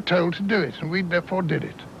 But we were told to do it, and we therefore did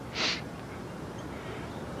it.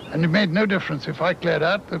 And it made no difference if I cleared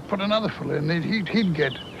out, they'd put another fellow in, he'd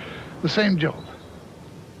get the same job.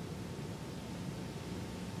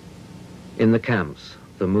 In the camps,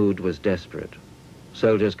 the mood was desperate.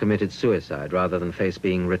 Soldiers committed suicide rather than face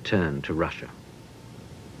being returned to Russia.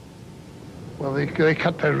 Well, they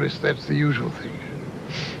cut their wrists, that's the usual thing.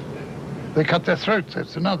 They cut their throats,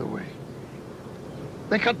 that's another way.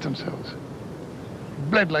 They cut themselves.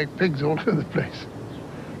 Bled like pigs all over the place.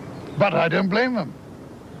 But I don't blame them.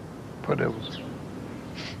 Poor devils.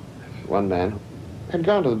 One man had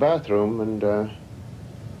gone to the bathroom and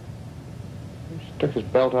took his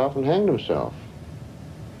belt off and hanged himself.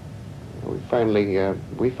 We finally,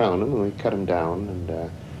 we found him and we cut him down,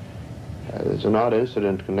 and There's an odd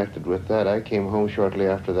incident connected with that. I came home shortly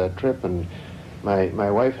after that trip, and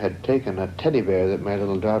my wife had taken a teddy bear that my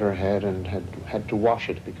little daughter had and had to wash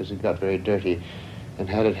it because it got very dirty, and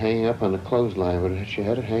had it hanging up on the clothesline, but she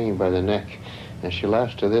had it hanging by the neck. And she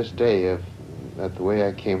laughs to this day at the way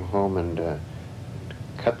I came home and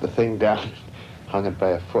cut the thing down, hung it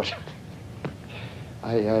by a foot.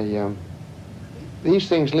 These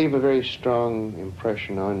things leave a very strong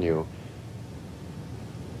impression on you.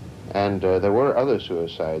 And there were other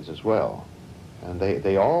suicides as well. And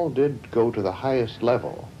they all did go to the highest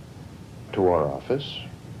level to War Office.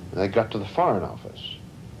 They got to the Foreign Office.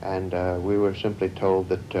 And we were simply told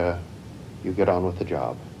that you get on with the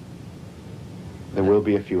job. There will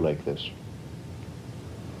be a few like this.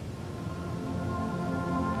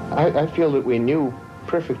 I feel that we knew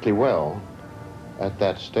perfectly well at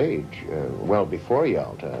that stage, well before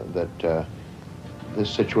Yalta, that this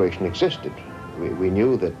situation existed. We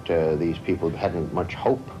knew that these people hadn't much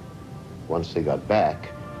hope once they got back.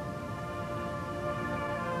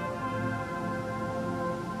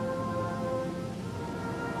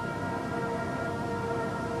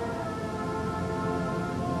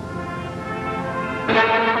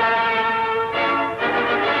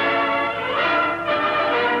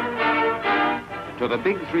 To the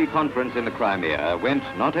Big Three conference in the Crimea went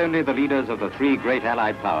not only the leaders of the three great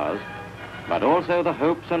Allied powers, but also the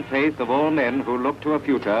hopes and faith of all men who look to a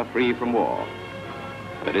future free from war.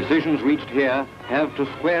 The decisions reached here have to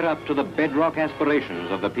square up to the bedrock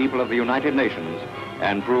aspirations of the people of the United Nations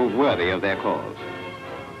and prove worthy of their cause.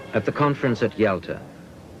 At the conference at Yalta,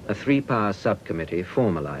 a three-power subcommittee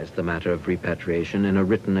formalized the matter of repatriation in a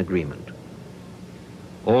written agreement.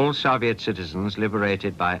 All Soviet citizens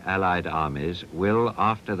liberated by Allied armies will,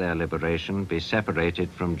 after their liberation, be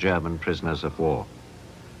separated from German prisoners of war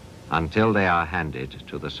until they are handed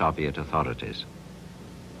to the Soviet authorities.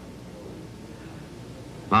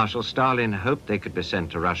 Marshal Stalin hoped they could be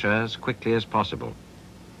sent to Russia as quickly as possible.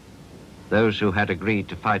 Those who had agreed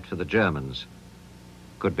to fight for the Germans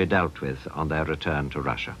could be dealt with on their return to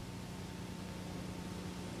Russia.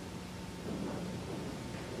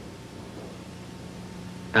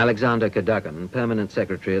 Alexander Cadogan, permanent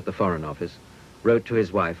secretary at the Foreign Office, wrote to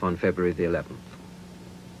his wife on February the 11th.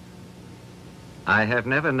 I have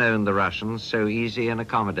never known the Russians so easy and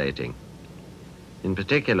accommodating. In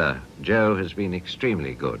particular, Joe has been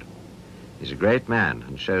extremely good. He's a great man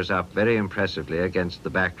and shows up very impressively against the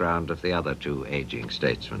background of the other two aging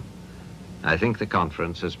statesmen. I think the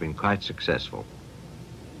conference has been quite successful.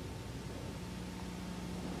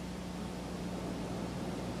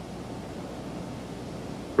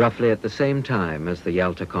 Roughly at the same time as the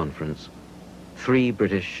Yalta Conference, 3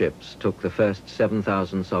 British ships took the first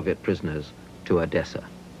 7,000 Soviet prisoners to Odessa.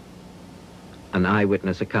 An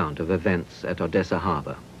eyewitness account of events at Odessa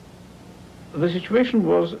harbor. The situation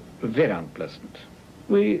was very unpleasant.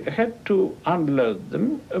 We had to unload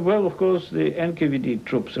them. Well, of course, the NKVD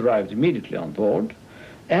troops arrived immediately on board,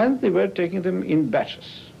 and they were taking them in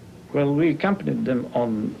batches. Well, we accompanied them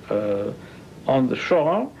on the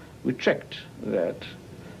shore. We checked that.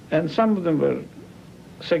 And some of them were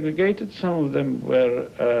segregated, some of them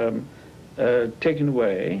were taken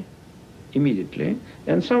away immediately,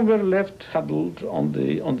 and some were left huddled on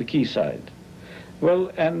the quayside.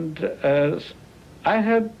 Well, and I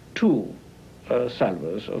had 2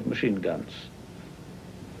 salvos of machine guns.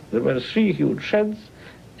 There were 3 huge sheds,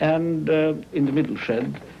 and in the middle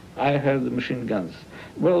shed, I had the machine guns.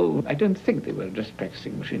 Well, I don't think they were just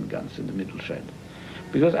practicing machine guns in the middle shed,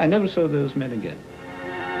 because I never saw those men again.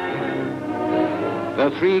 The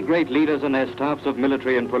 3 great leaders and their staffs of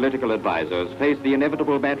military and political advisors faced the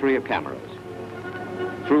inevitable battery of cameras.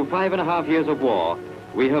 Through 5.5 years of war,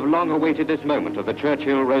 we have long awaited this moment of the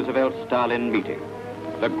Churchill-Roosevelt-Stalin meeting,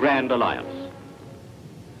 the Grand Alliance.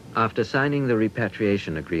 After signing the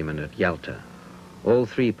repatriation agreement at Yalta, all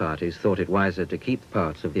 3 parties thought it wiser to keep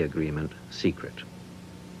parts of the agreement secret.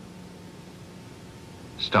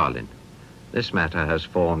 Stalin, this matter has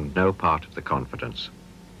formed no part of the confidence.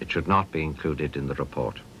 It should not be included in the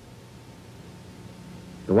report.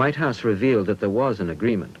 The White House revealed that there was an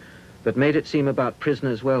agreement, but made it seem about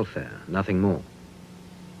prisoners' welfare, nothing more.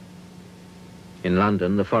 In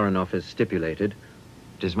London, the Foreign Office stipulated,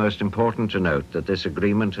 it is most important to note that this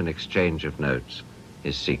agreement and exchange of notes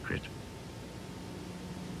is secret.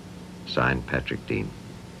 Signed, Patrick Dean.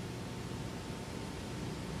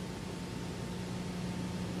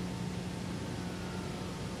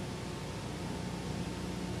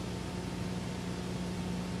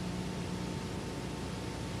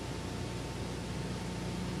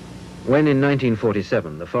 When in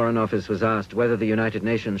 1947 the Foreign Office was asked whether the United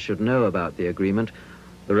Nations should know about the agreement,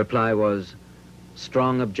 The reply was,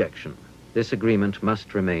 "Strong objection. This agreement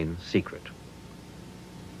must remain secret."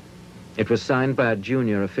 It was signed by a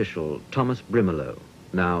junior official, Thomas Brimelow,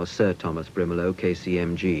 now Sir Thomas Brimelow,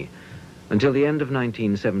 KCMG, until the end of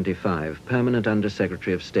 1975, Permanent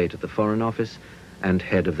Undersecretary of State at the Foreign Office and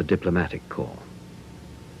head of the Diplomatic Corps.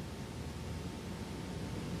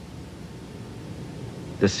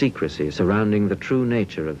 The secrecy surrounding the true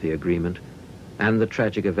nature of the agreement and the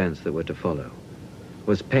tragic events that were to follow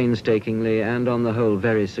was painstakingly and on the whole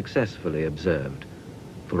very successfully observed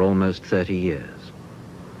for almost 30 years.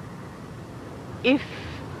 If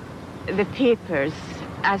the papers,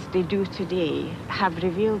 as they do today, have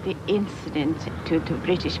revealed the incident to the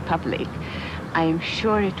British public, I am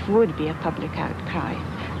sure it would be a public outcry,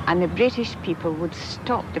 and the British people would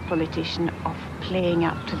stop the politician of playing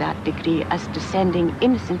up to that degree as to sending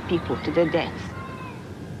innocent people to their deaths.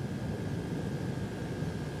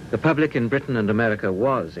 The public in Britain and America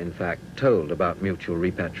was, in fact, told about mutual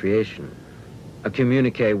repatriation. A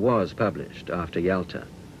communique was published after Yalta,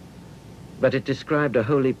 but it described a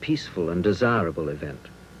wholly peaceful and desirable event.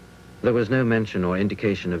 There was no mention or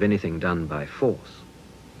indication of anything done by force.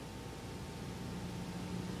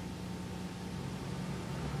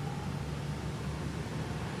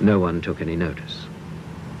 No one took any notice.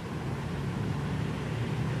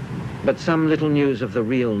 But some little news of the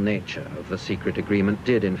real nature of the secret agreement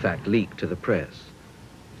did in fact leak to the press.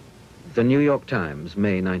 The New York Times,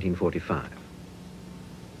 May 1945.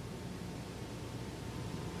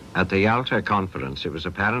 At the Yalta Conference, it was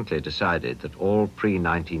apparently decided that all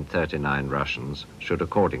pre-1939 Russians should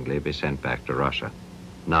accordingly be sent back to Russia.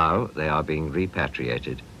 Now they are being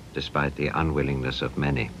repatriated, despite the unwillingness of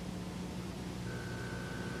many.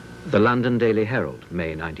 The London Daily Herald,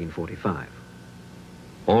 May 1945.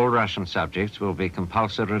 All Russian subjects will be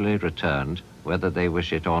compulsorily returned, whether they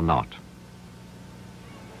wish it or not.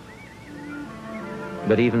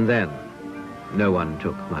 But even then, no one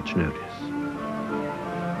took much notice.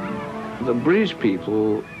 The British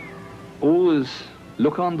people always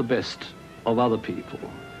look on the best of other people,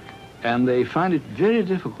 and they find it very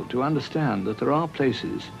difficult to understand that there are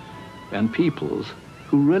places and peoples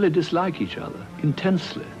who really dislike each other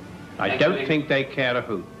intensely. I don't think they care a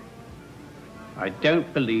hoot. I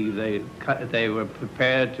don't believe they were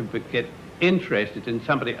prepared to get interested in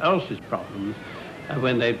somebody else's problems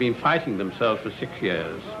when they'd been fighting themselves for 6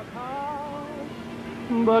 years.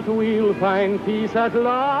 But we'll find peace at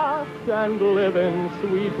last and live in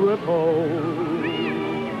sweet repose.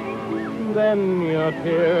 Then your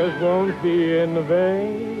tears won't be in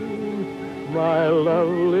vain, my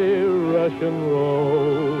lovely Russian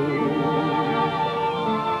rose.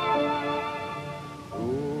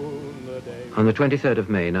 On the 23rd of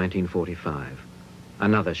May, 1945,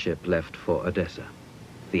 another ship left for Odessa,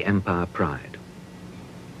 the Empire Pride.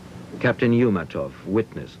 Captain Yumatov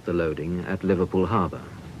witnessed the loading at Liverpool Harbour.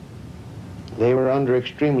 They were under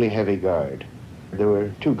extremely heavy guard. There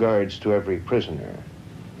were 2 guards to every prisoner,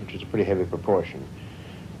 which is a pretty heavy proportion.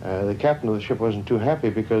 The captain of the ship wasn't too happy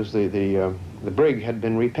because the brig had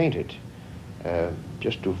been repainted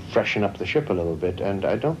just to freshen up the ship a little bit, and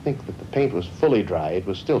I don't think that the paint was fully dry. It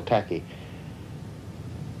was still tacky.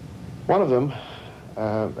 One of them,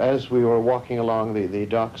 as we were walking along the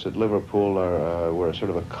docks at Liverpool, were sort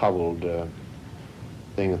of a cobbled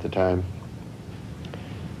thing at the time.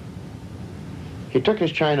 He took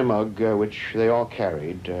his china mug, which they all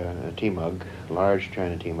carried, a tea mug, a large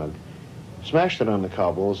china tea mug, smashed it on the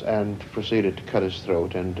cobbles and proceeded to cut his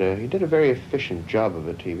throat, and he did a very efficient job of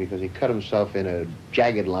it, because he cut himself in a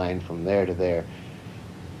jagged line from there to there.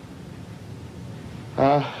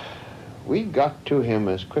 We got to him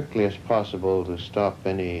as quickly as possible to stop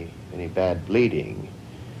any bad bleeding,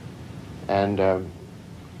 and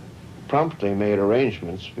promptly made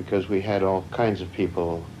arrangements, because we had all kinds of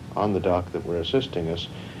people on the dock that were assisting us,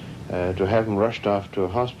 to have him rushed off to a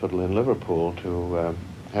hospital in Liverpool to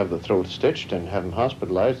have the throat stitched and have him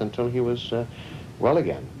hospitalized until he was well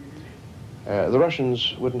again. The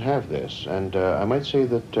Russians wouldn't have this, and I might say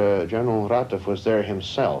that General Ratov was there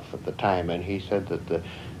himself at the time, and he said that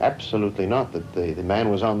absolutely not, that the man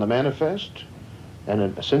was on the manifest,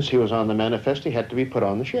 and since he was on the manifest, he had to be put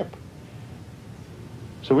on the ship.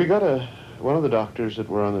 So we got one of the doctors that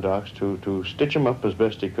were on the docks to stitch him up as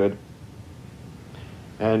best he could,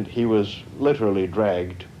 and he was literally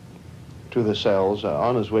dragged to the cells,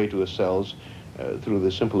 on his way to the cells, through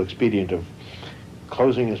the simple expedient of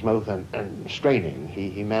closing his mouth and straining.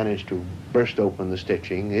 He managed to burst open the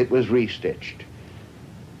stitching. It was restitched.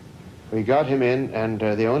 We got him in, and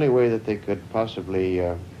the only way that they could possibly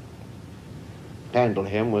handle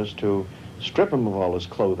him was to strip him of all his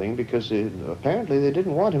clothing, because apparently they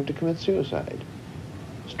didn't want him to commit suicide.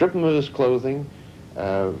 Strip him of his clothing,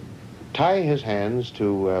 tie his hands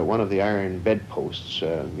to one of the iron bedposts.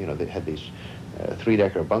 You know, they had these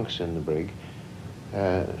three-decker bunks in the brig.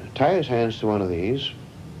 Tie his hands to one of these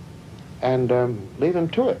and leave him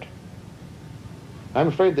to it. I'm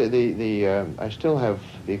afraid that I still have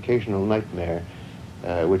the occasional nightmare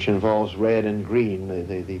which involves red and green.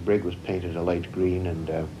 The brig was painted a light green, and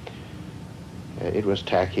it was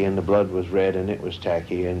tacky, and the blood was red, and it was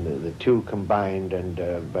tacky, and the two combined,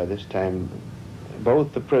 and by this time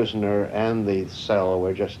both the prisoner and the cell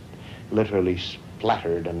were just literally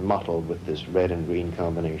splattered and mottled with this red and green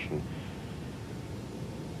combination.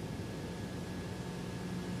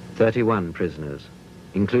 31 prisoners,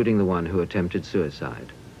 including the one who attempted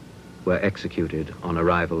suicide, were executed on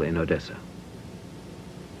arrival in Odessa.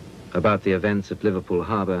 About the events at Liverpool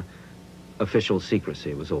Harbour, official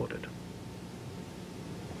secrecy was ordered.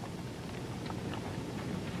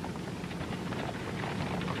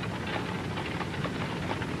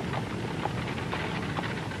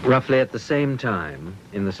 Roughly at the same time,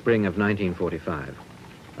 in the spring of 1945,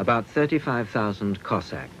 about 35,000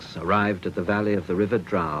 Cossacks arrived at the valley of the River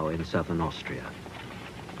Drau in southern Austria.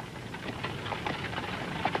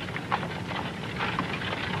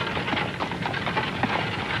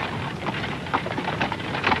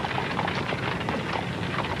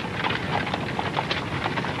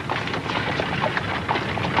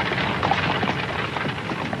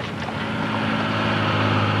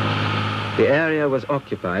 The area was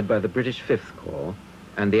occupied by the British 5th Corps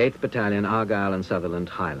and the 8th Battalion Argyll and Sutherland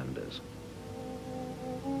Highlanders.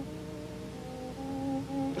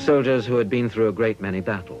 Soldiers who had been through a great many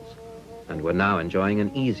battles and were now enjoying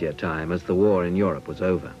an easier time as the war in Europe was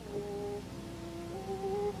over.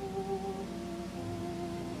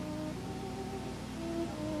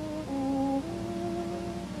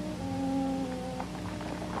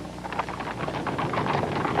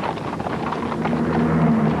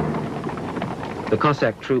 The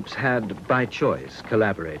Cossack troops had, by choice,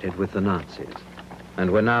 collaborated with the Nazis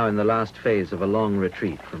and were now in the last phase of a long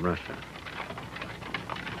retreat from Russia.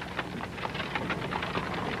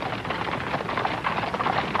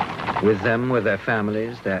 With them were their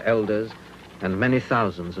families, their elders, and many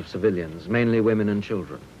thousands of civilians, mainly women and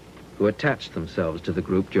children, who attached themselves to the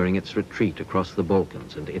group during its retreat across the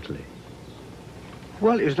Balkans and Italy.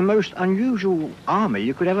 Well, it was the most unusual army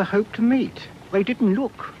you could ever hope to meet. They didn't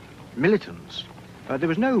look militants. There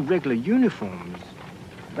was no regular uniforms.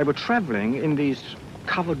 They were traveling in these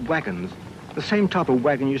covered wagons, the same type of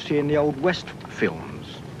wagon you see in the old West films,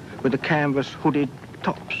 with the canvas hooded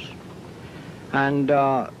tops. And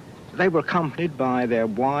they were accompanied by their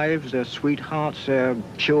wives, their sweethearts, their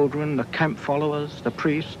children, the camp followers, the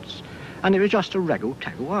priests, and it was just a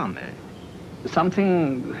raggle-taggle army.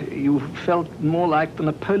 Something you felt more like the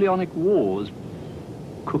Napoleonic Wars,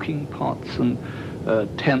 cooking pots and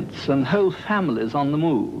tents and whole families on the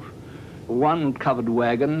move. One covered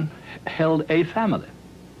wagon held a family,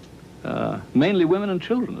 mainly women and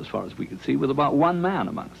children as far as we could see, with about one man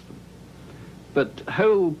amongst them. But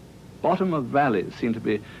whole bottom of valleys seemed to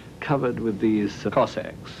be covered with these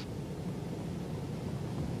Cossacks.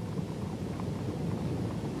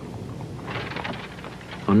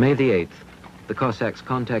 On May the 8th, the Cossacks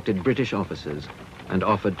contacted British officers and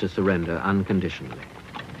offered to surrender unconditionally.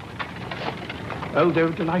 Oh, they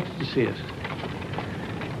were delighted to see us.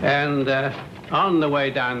 And on the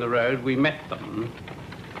way down the road, we met them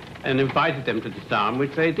and invited them to disarm,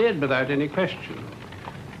 which they did without any question,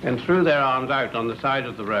 and threw their arms out on the side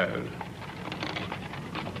of the road.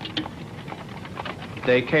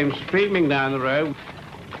 They came streaming down the road.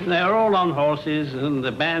 They were all on horses, and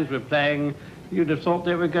the bands were playing. You'd have thought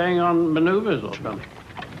they were going on maneuvers or something.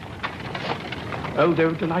 Oh, they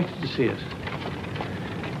were delighted to see us.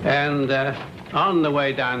 And on the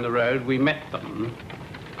way down the road, we met them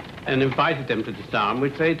and invited them to disarm,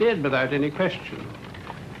 which they did without any question,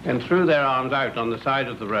 and threw their arms out on the side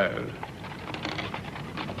of the road.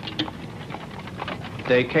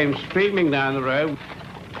 They came streaming down the road.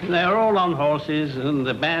 They were all on horses, and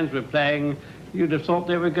the bands were playing. You'd have thought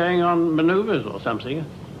they were going on maneuvers or something.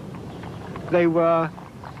 They were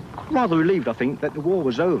rather relieved, I think, that the war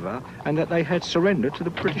was over and that they had surrendered to the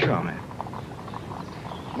British army.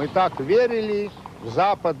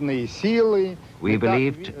 We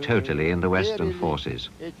believed totally in the Western forces.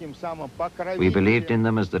 We believed in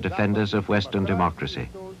them as the defenders of Western democracy.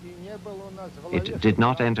 It did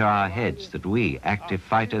not enter our heads that we, active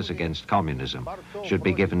fighters against communism, should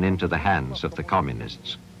be given into the hands of the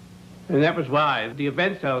communists. And that was why the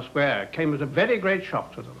events elsewhere came as a very great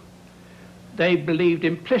shock to them. they believed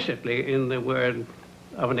implicitly in the word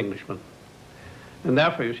of an Englishman. And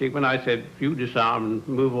therefore, you see, when I said, you disarm and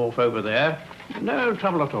move off over there, no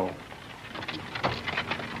trouble at all.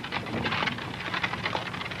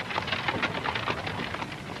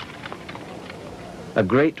 A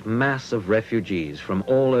great mass of refugees from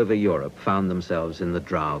all over Europe found themselves in the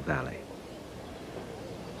Drau Valley.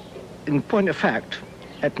 In point of fact,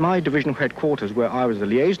 at my divisional headquarters, where I was the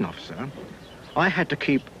liaison officer, I had to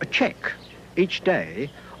keep a check each day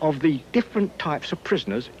of the different types of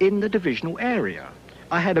prisoners in the divisional area.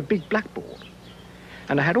 I had a big blackboard,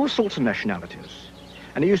 and I had all sorts of nationalities.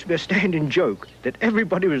 And it used to be a standing joke that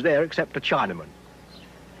everybody was there except a Chinaman.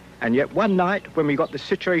 And yet one night, when we got the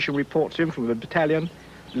situation reports in from the battalion,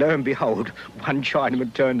 lo and behold, one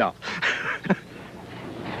Chinaman turned up.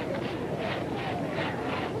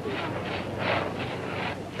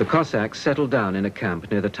 The Cossacks settled down in a camp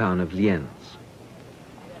near the town of Lienz.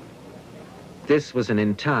 This was an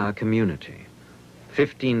entire community.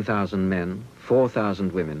 15,000 men,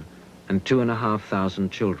 4,000 women, and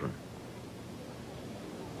 2,500 children.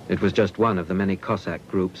 It was just one of the many Cossack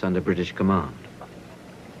groups under British command.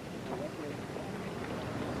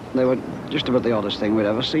 They were just about the oddest thing we'd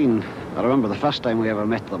ever seen. I remember the first time we ever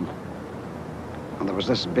met them. And there was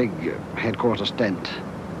this big headquarters tent.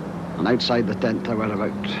 And outside the tent there were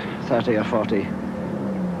about 30 or 40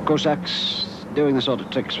 Cossacks doing the sort of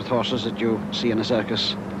tricks with horses that you see in a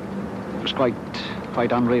circus. It was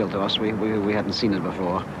quite unreal to us. We hadn't seen it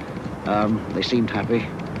before. They seemed happy.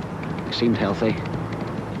 They seemed healthy.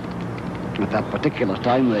 At that particular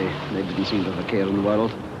time, they didn't seem to have a care in the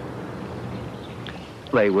world.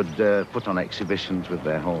 They would put on exhibitions with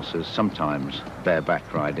their horses, sometimes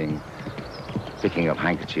bareback riding, picking up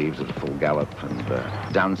handkerchiefs at a full gallop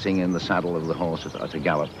and dancing in the saddle of the horse at a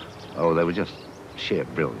gallop. Oh, they were just sheer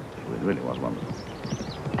brilliant. It really was wonderful.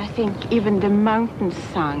 I think even the mountains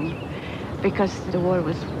sang because the war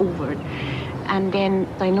was over. And then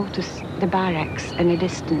I noticed the barracks in the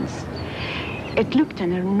distance. It looked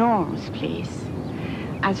an enormous place,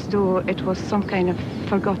 as though it was some kind of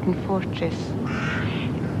forgotten fortress.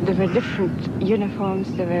 There were different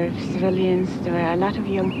uniforms, there were civilians, there were a lot of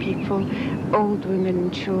young people, old women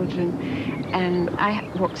and children. And I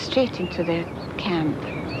walked straight into the camp.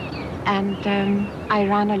 And I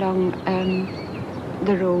ran along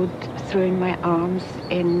the road, throwing my arms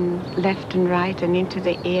in left and right and into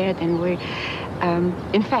the air. Then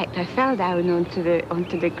in fact, I fell down onto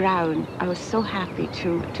the ground. I was so happy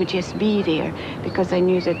to just be there because I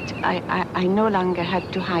knew that I no longer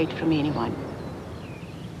had to hide from anyone.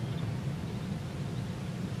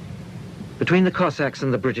 Between the Cossacks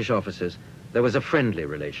and the British officers, there was a friendly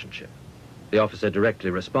relationship. The officer directly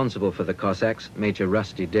responsible for the Cossacks, Major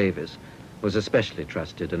Rusty Davis, was especially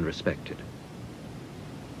trusted and respected.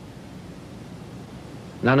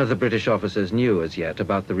 None of the British officers knew as yet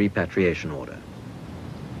about the repatriation order.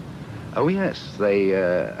 Oh yes, they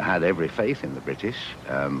had every faith in the British.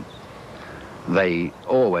 They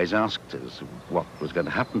always asked us what was going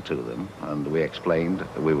to happen to them, and we explained,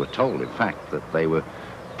 we were told in fact that they were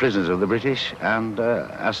prisoners of the British and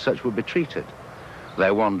as such would be treated.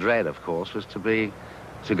 Their one dread, of course, was to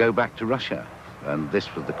go back to Russia, and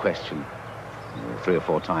this was the question 3 or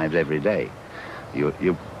 4 times every day.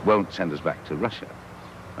 You won't send us back to Russia?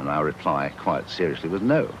 And our reply, quite seriously, was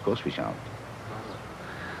no, of course we shan't.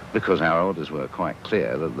 Because our orders were quite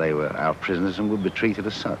clear that they were our prisoners and would be treated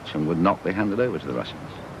as such and would not be handed over to the Russians.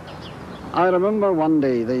 I remember one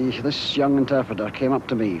day this young interpreter came up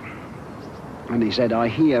to me and he said, "I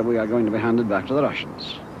hear we are going to be handed back to the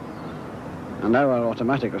Russians." And our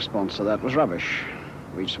automatic response to that was rubbish.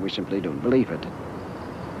 We simply don't believe it.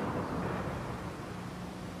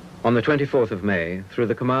 On the 24th of May, through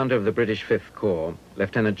the commander of the British 5th Corps,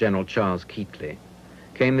 Lieutenant General Charles Keatley,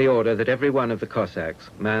 came the order that every one of the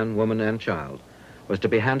Cossacks, man, woman, and child, was to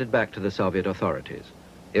be handed back to the Soviet authorities,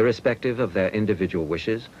 irrespective of their individual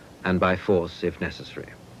wishes and by force if necessary.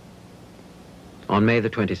 On May the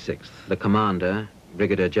 26th, the commander,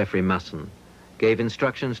 Brigadier Geoffrey Masson, gave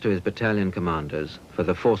instructions to his battalion commanders for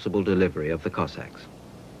the forcible delivery of the Cossacks.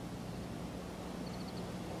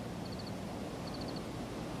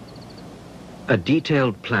 A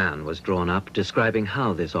detailed plan was drawn up describing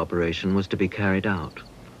how this operation was to be carried out.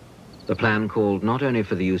 The plan called not only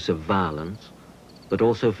for the use of violence, but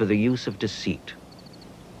also for the use of deceit.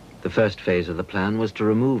 The first phase of the plan was to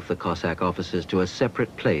remove the Cossack officers to a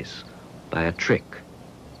separate place by a trick.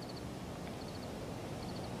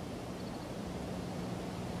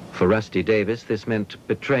 For Rusty Davis, this meant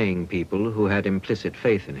betraying people who had implicit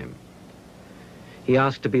faith in him. He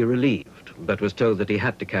asked to be relieved but was told that he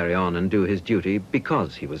had to carry on and do his duty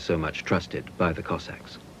because he was so much trusted by the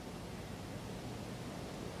Cossacks.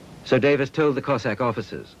 So Davis told the Cossack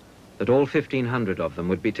officers that all 1,500 of them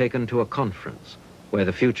would be taken to a conference where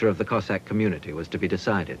the future of the Cossack community was to be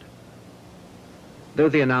decided. Though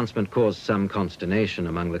the announcement caused some consternation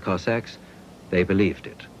among the Cossacks, they believed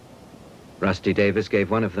it. Rusty Davis gave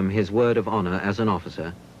one of them his word of honor as an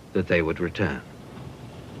officer that they would return.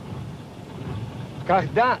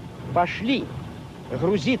 Когда пошли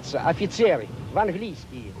грузиться офицеры в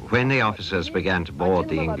английские. When the officers began to board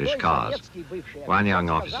the English cars, one young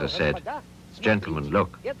officer said, "Gentlemen,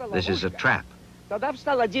 look, this is a trap." Тогда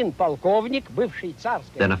встал один полковник, бывший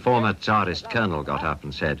царский. Then a former Tsarist colonel got up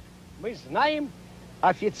and said, Мы знаем,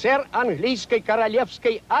 офицер английской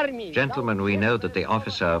королевской армии. "Gentlemen, we know that the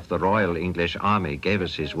officer of the Royal English Army gave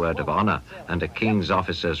us his word of honor, and a king's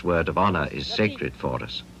officer's word of honor is sacred for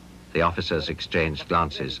us." The officers exchanged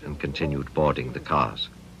glances and continued boarding the cars.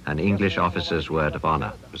 An English officer's word of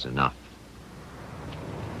honor was enough.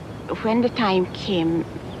 When the time came,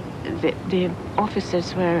 the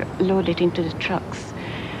officers were loaded into the trucks.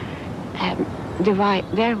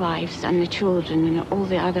 Their wives and the children and all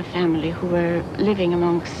the other family who were living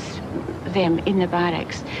amongst them in the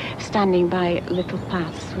barracks, standing by little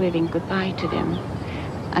paths, waving goodbye to them,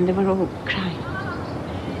 and they were all crying.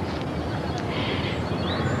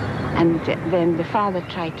 And then the father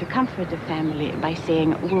tried to comfort the family by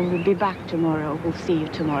saying, "We'll be back tomorrow, we'll see you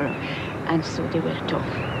tomorrow." And so they went off.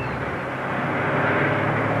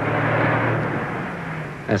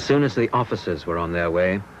 As soon as the officers were on their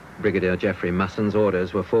way, Brigadier Geoffrey Musson's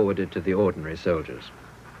orders were forwarded to the ordinary soldiers.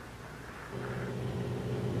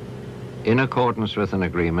 In accordance with an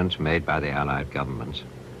agreement made by the Allied governments,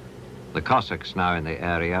 the Cossacks now in the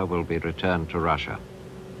area will be returned to Russia.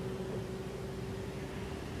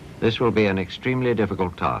 This will be an extremely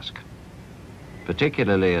difficult task,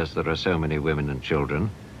 particularly as there are so many women and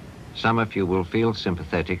children. Some of you will feel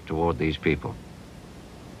sympathetic toward these people,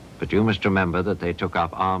 but you must remember that they took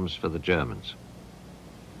up arms for the Germans.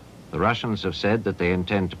 The Russians have said that they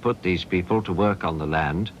intend to put these people to work on the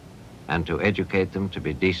land and to educate them to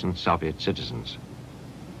be decent Soviet citizens.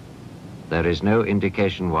 There is no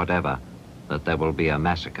indication whatever that there will be a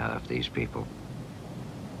massacre of these people.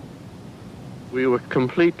 We were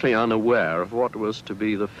completely unaware of what was to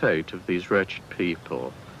be the fate of these wretched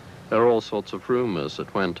people. There are all sorts of rumors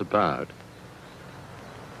that went about.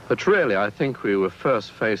 But really, I think we were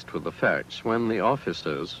first faced with the facts when the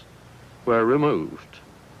officers were removed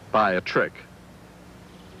by a trick,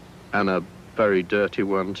 and a very dirty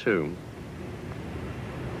one too.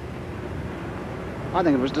 I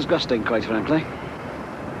think it was disgusting, quite frankly.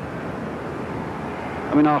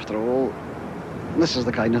 I mean, after all, this is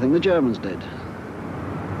the kind of thing the Germans did.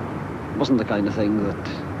 It wasn't the kind of thing that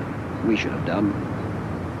we should have done.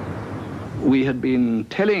 We had been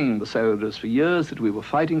telling the soldiers for years that we were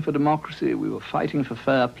fighting for democracy, we were fighting for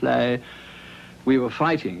fair play, we were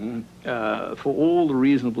fighting for all the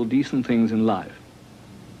reasonable, decent things in life.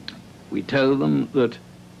 We told them that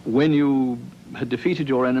when you had defeated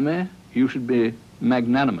your enemy, you should be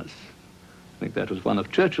magnanimous. I think that was one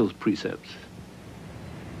of Churchill's precepts.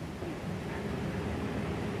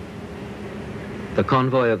 The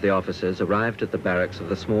convoy of the officers arrived at the barracks of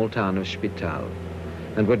the small town of Spital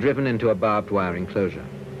and were driven into a barbed wire enclosure.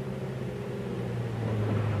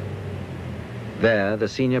 There, the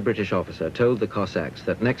senior British officer told the Cossacks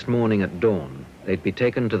that next morning at dawn, they'd be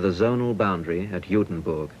taken to the zonal boundary at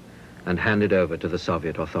Judenburg and handed over to the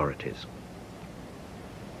Soviet authorities.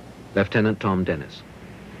 Lieutenant Tom Dennis.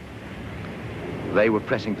 They were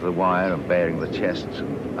pressing to the wire and baring the chests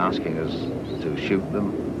and asking us to shoot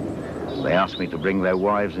them. They asked me to bring their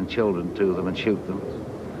wives and children to them and shoot them.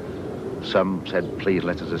 Some said, "Please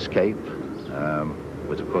let us escape,"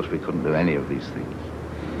 but of course we couldn't do any of these things.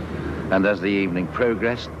 And as the evening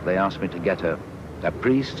progressed, they asked me to get a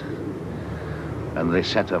priest, and they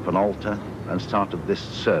set up an altar and started this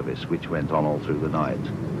service, which went on all through the night.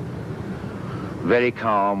 Very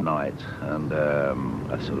calm night, and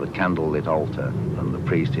a sort of candle-lit altar, and the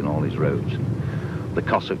priest in all his robes. The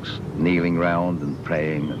Cossacks kneeling round and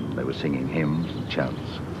praying, and they were singing hymns and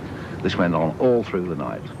chants. This went on all through the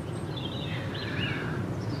night.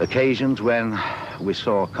 Occasions when we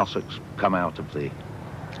saw Cossacks come out of the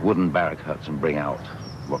wooden barrack huts and bring out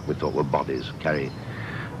what we thought were bodies, carry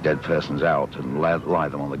dead persons out and lie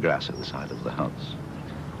them on the grass at the side of the huts.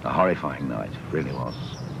 A horrifying night, it really was.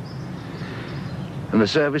 And the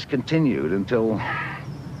service continued until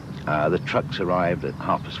the trucks arrived at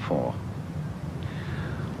 4:30,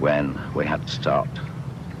 when we had to start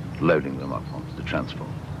loading them up onto the transport.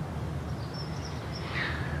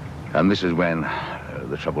 And this is when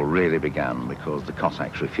the trouble really began, because the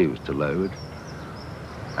Cossacks refused to load,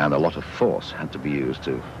 and a lot of force had to be used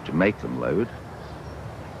to make them load.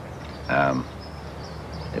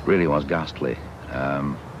 It really was ghastly.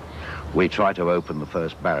 We tried to open the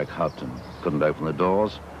first barrack hut and couldn't open the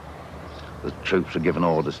doors. The troops were given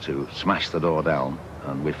orders to smash the door down,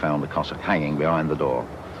 and we found the Cossack hanging behind the door.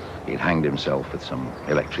 He'd hanged himself with some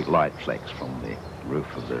electric light flecks from the roof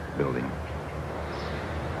of the building.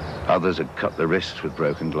 Others had cut their wrists with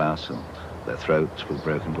broken glass and their throats with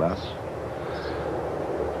broken glass.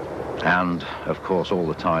 And, of course, all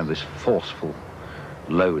the time, this forceful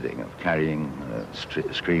loading of carrying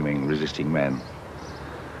screaming, resisting men.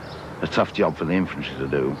 A tough job for the infantry to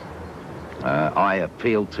do. I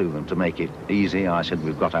appealed to them to make it easy. I said,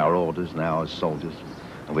 we've got our orders now as soldiers,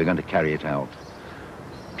 and we're going to carry it out.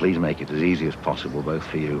 Please make it as easy as possible, both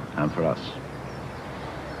for you and for us.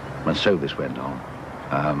 And so this went on.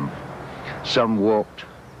 Some walked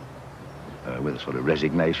with a sort of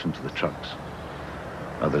resignation to the trucks.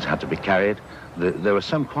 Others had to be carried. There were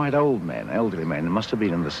some quite old men, elderly men, it must have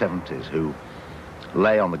been in the 70s, who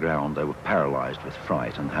lay on the ground. They were paralyzed with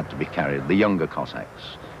fright and had to be carried. The younger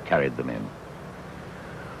Cossacks carried them in.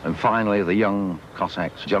 And finally, the young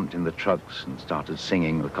Cossacks jumped in the trucks and started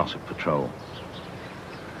singing the Cossack Patrol.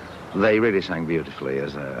 They really sang beautifully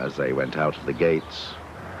as they went out of the gates,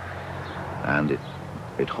 and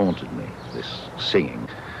it haunted me, this singing.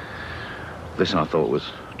 This, I thought, was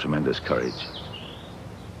tremendous courage.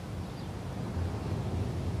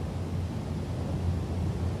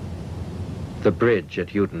 The bridge at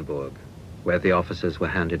Judenburg, where the officers were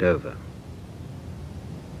handed over.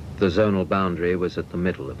 The zonal boundary was at the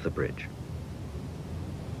middle of the bridge.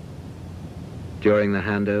 During the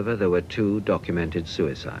handover, there were 2 documented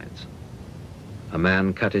suicides. A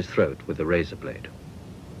man cut his throat with a razor blade.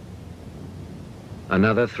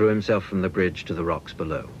 Another threw himself from the bridge to the rocks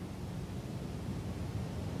below.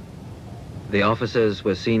 The officers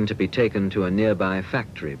were seen to be taken to a nearby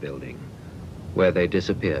factory building, where they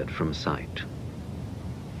disappeared from sight.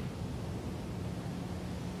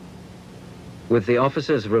 With the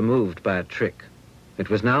officers removed by a trick, it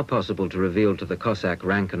was now possible to reveal to the Cossack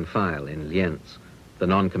rank and file in Lienz, the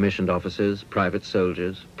non-commissioned officers, private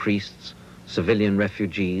soldiers, priests, civilian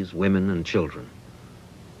refugees, women and children,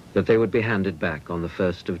 that they would be handed back on the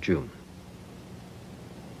 1st of June.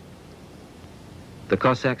 The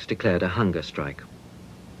Cossacks declared a hunger strike.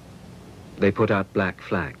 They put out black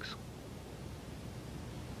flags.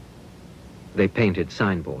 They painted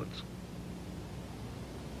signboards.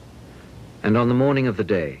 And on the morning of the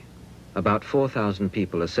day, about 4,000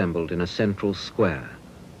 people assembled in a central square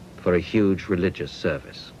for a huge religious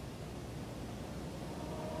service.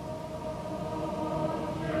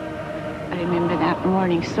 I remember that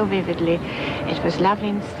morning so vividly. It was lovely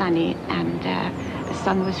and sunny, and the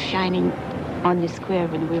sun was shining on the square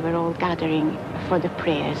when we were all gathering for the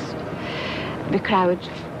prayers. The crowd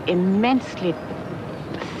immensely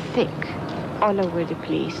thick all over the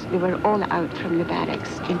place. They were all out from the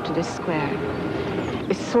barracks into the square.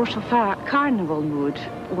 It's sort of a carnival mood,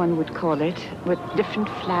 one would call it, with different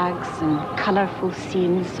flags and colorful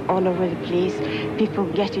scenes all over the place, people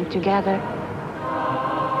getting together.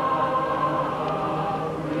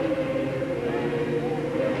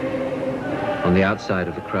 On the outside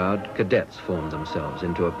of the crowd, cadets formed themselves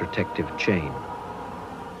into a protective chain.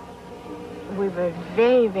 We were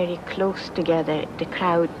very, very close together. The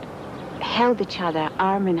crowd held each other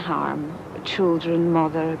arm in arm, children,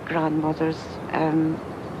 mother, grandmothers,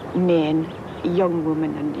 men, young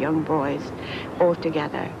women and young boys, all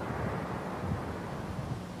together.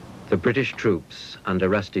 The British troops under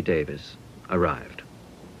Rusty Davis arrived.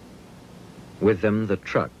 With them, the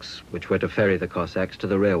trucks, which were to ferry the Cossacks to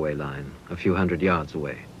the railway line a few hundred yards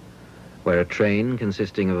away, where a train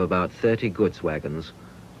consisting of about 30 goods wagons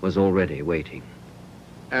was already waiting.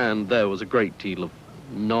 And there was a great deal of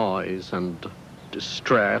noise and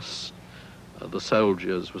distress. The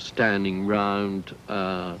soldiers were standing round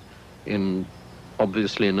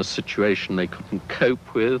obviously in a situation they couldn't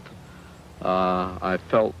cope with. I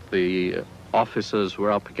felt the officers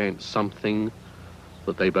were up against something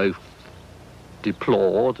that they both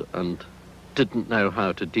deplored and didn't know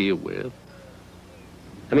how to deal with.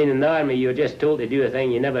 I mean, in the army, you were just told to do a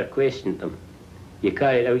thing, you never questioned them. You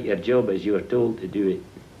carried out your job as you were told to do it.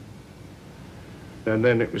 And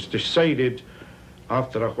then it was decided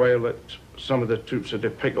after a while that some of the troops had to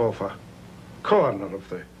pick off a corner of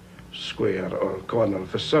the square or a corner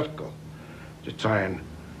of the circle to try and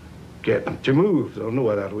get them to move. There was no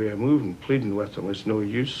other way of moving. Pleading with them was no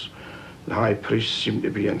use. The high priest seemed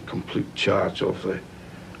to be in complete charge of the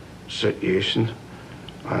situation,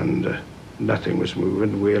 and nothing was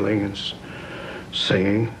moving, wailing and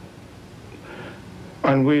singing.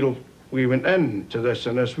 And we went into this,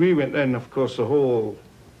 and as we went in, of course, the whole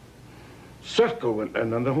circle went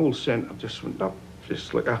in, and the whole centre just went up,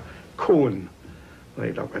 just like a cone,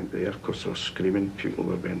 right up into there. Of course, they were screaming, people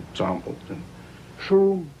were being trampled. And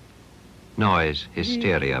Шум, Noise,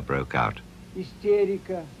 hysteria broke out.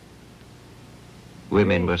 истерика.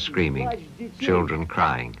 Women were screaming, children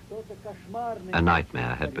crying. A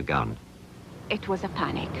nightmare had begun. It was a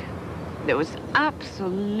panic. There was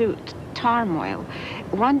absolute turmoil.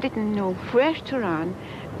 One didn't know where to run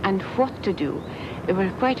and what to do. There were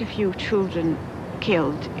quite a few children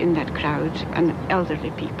killed in that crowd and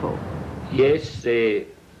elderly people. Yes,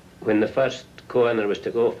 when the first corner was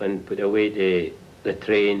to go off and put away the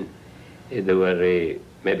train, there were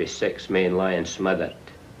maybe 6 men lying smothered.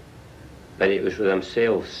 But it was with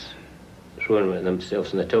themselves, thrown with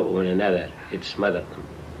themselves on the top of one another. It smothered them.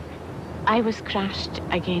 I was crashed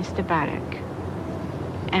against the barrack,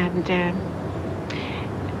 and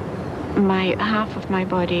half of my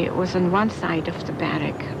body was on one side of the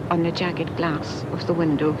barrack on the jagged glass of the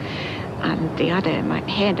window, and the other, my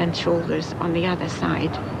head and shoulders on the other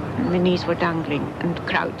side. And the knees were dangling, and the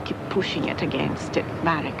crowd kept pushing it against the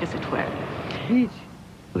barrack, as it were.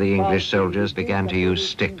 The English soldiers began to use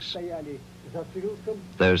sticks.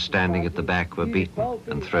 Those standing at the back were beaten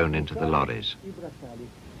and thrown into the lorries.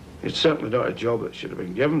 it's certainly not a job that should have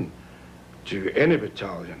been given to any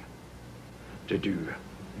battalion to do.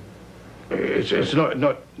 It's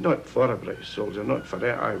not for a British soldier, not for,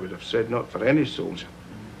 I would have said, not for any soldier.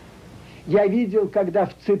 Я видел, когда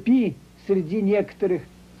в цепи среди некоторых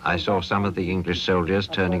I saw some of the English soldiers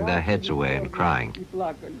turning their heads away and crying,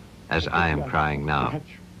 as I am crying now.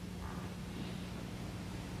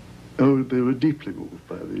 Oh, they were deeply moved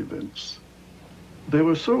by the events. They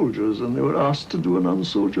were soldiers, and they were asked to do an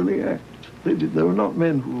unsoldierly act. They were not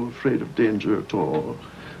men who were afraid of danger at all,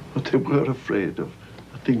 but they were afraid of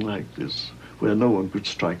a thing like this, where no one could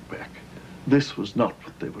strike back. This was not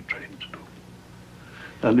what they were trained to do.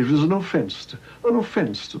 And it was an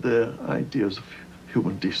offense to their ideas of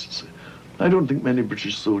human decency. I don't think many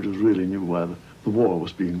British soldiers really knew why the war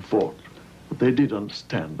was being fought, but they did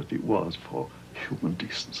understand that it was for human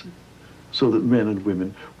decency, so that men and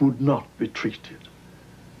women would not be treated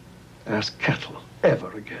as cattle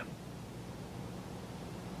ever again.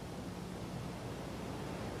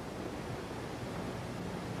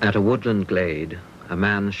 At a woodland glade, a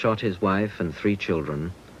man shot his wife and 3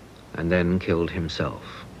 children and then killed himself.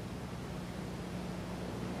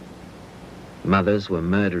 Mothers were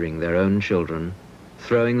murdering their own children,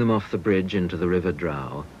 throwing them off the bridge into the River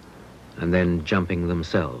Drow, and then jumping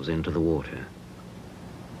themselves into the water.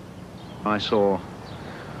 I saw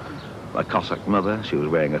a Cossack mother. She was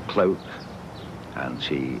wearing a cloak, and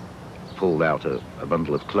she pulled out a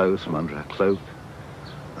bundle of clothes from under her cloak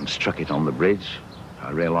and struck it on the bridge.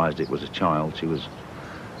 I realized it was a child she was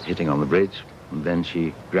hitting on the bridge, and then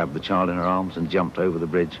she grabbed the child in her arms and jumped over the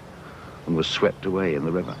bridge and was swept away in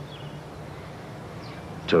the river.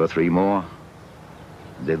 2 or 3 more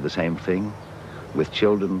did the same thing with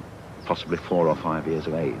children possibly 4 or 5 years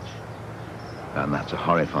of age. And that's a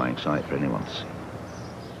horrifying sight for anyone to see.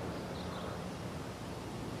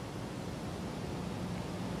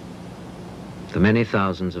 The many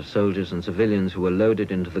thousands of soldiers and civilians who were loaded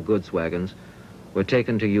into the goods wagons were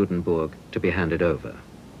taken to Judenburg to be handed over.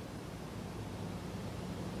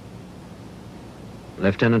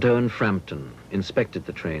 Lieutenant Owen Frampton inspected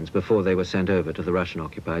the trains before they were sent over to the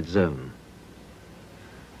Russian-occupied zone.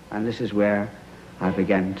 And this is where I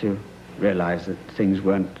began to realize that things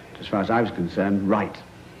weren't, as far as I was concerned, right.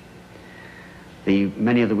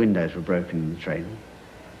 Many of the windows were broken in the train.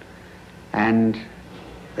 And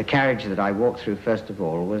the carriage that I walked through, first of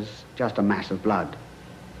all, was just a mass of blood.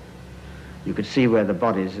 You could see where the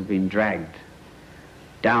bodies had been dragged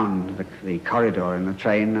down the corridor in the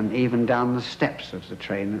train and even down the steps of the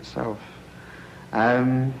train itself.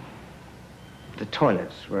 The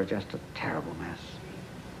toilets were just a terrible mess.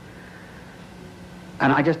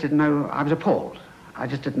 And I just didn't know, I was appalled. I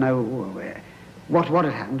just didn't know what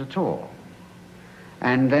had happened at all.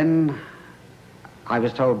 And then I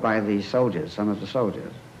was told by the soldiers, some of the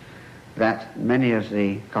soldiers, that many of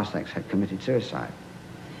the Cossacks had committed suicide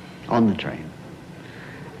on the train.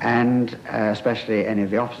 And especially any of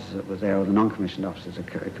the officers that were there, or the non-commissioned officers had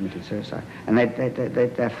committed suicide. And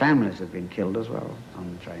their families had been killed as well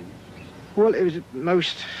on the train. Well, it was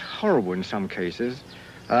most horrible in some cases.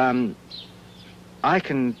 I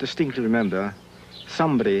can distinctly remember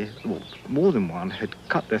somebody, well, more than one, had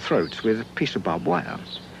cut their throats with a piece of barbed wire.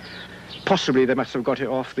 Possibly they must have got it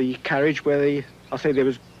off the carriage where I'll say there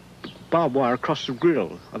was barbed wire across the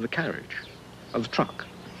grill of the carriage, of the truck.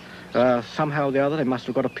 Somehow or the other they must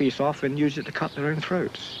have got a piece off and used it to cut their own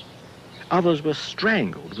throats. Others were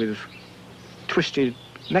strangled with twisted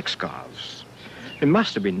neck scarves. It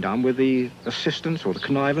must have been done with the assistance or the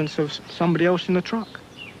connivance of somebody else in the truck.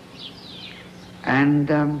 And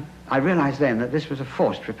I realized then that this was a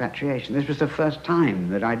forced repatriation. This was the first time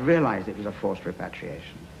that I'd realized it was a forced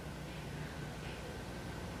repatriation.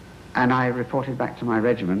 And I reported back to my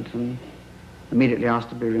regiment and immediately asked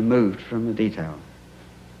to be removed from the detail.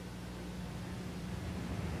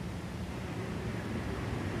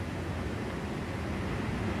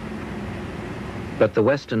 But the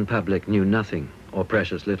Western public knew nothing, or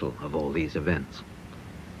precious little, of all these events.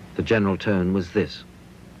 The general tone was this.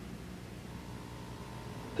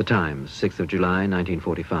 The Times, 6th of July,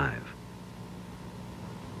 1945.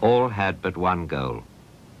 All had but one goal: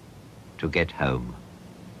 to get home.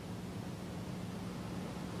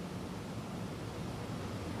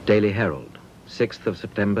 Daily Herald, 6th of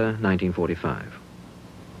September, 1945.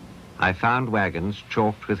 I found wagons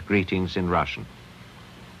chalked with greetings in Russian.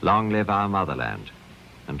 Long live our motherland,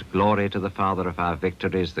 and glory to the father of our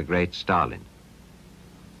victories, the great Stalin.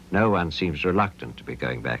 No one seems reluctant to be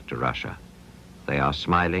going back to Russia. They are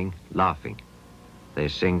smiling, laughing. They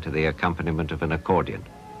sing to the accompaniment of an accordion.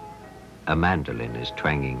 A mandolin is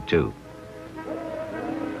twanging too.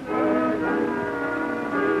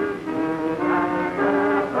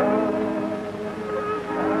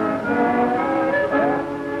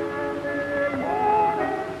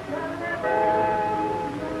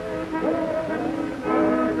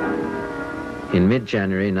 In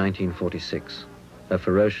mid-January 1946, a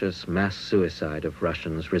ferocious mass suicide of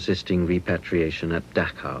Russians resisting repatriation at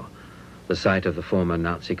Dachau, the site of the former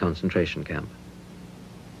Nazi concentration camp,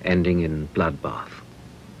 ending in bloodbath.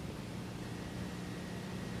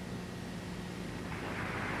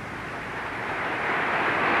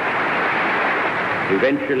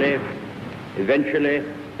 Eventually,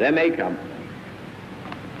 they may come.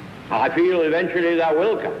 I feel eventually they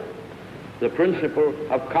will come. The principle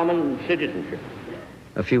of common citizenship.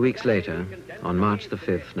 A few weeks later, on March the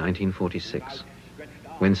 5th, 1946,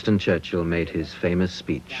 Winston Churchill made his famous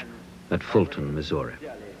speech at Fulton, Missouri.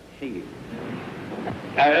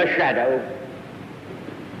 A shadow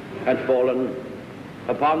has fallen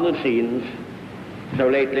upon the scenes so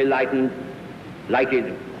lately lighted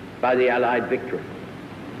by the Allied victory.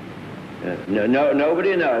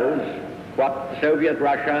 Nobody knows what Soviet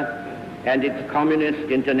Russia and its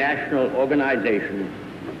Communist International Organization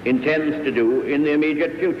intends to do in the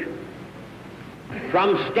immediate future.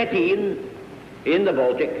 From Stettin in the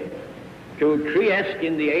Baltic to Trieste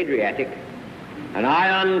in the Adriatic, an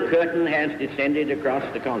iron curtain has descended across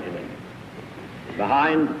the continent.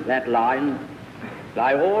 Behind that line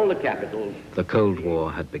lie all the capitals. The Cold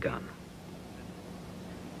War had begun.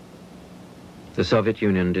 The Soviet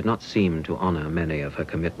Union did not seem to honor many of her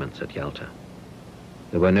commitments at Yalta.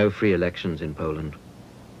 There were no free elections in Poland.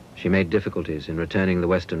 She made difficulties in returning the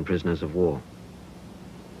Western prisoners of war.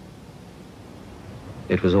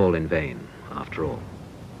 It was all in vain, after all.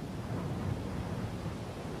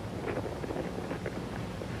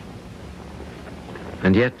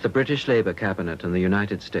 And yet the British Labour Cabinet and the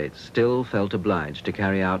United States still felt obliged to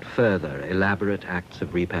carry out further elaborate acts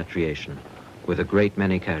of repatriation with a great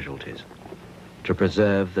many casualties, to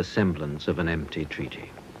preserve the semblance of an empty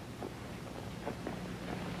treaty.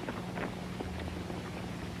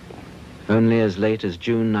 Only as late as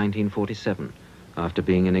June 1947, after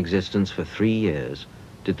being in existence for 3 years,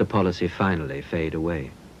 did the policy finally fade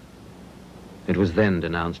away. It was then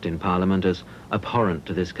denounced in Parliament as abhorrent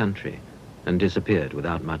to this country and disappeared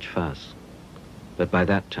without much fuss. But by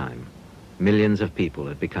that time, millions of people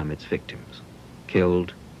had become its victims,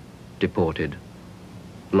 killed, deported,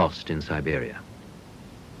 lost in Siberia.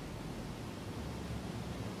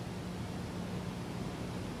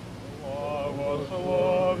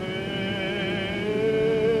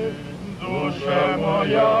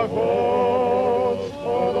 Моя Господа,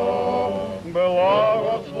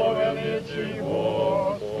 благословенный Ты,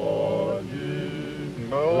 Господи,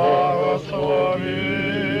 благослови,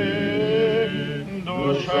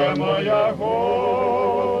 душа моя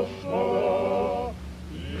Господа.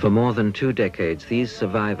 For more than 2 decades, these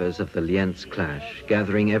survivors of the Lienz clash,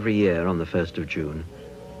 gathering every year on the 1st of June,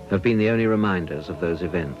 have been the only reminders of those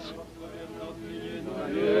events.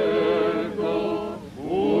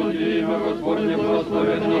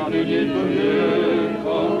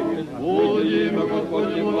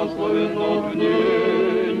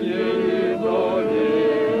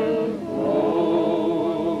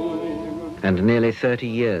 And nearly 30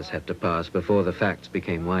 years had to pass before the facts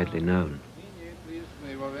became widely known.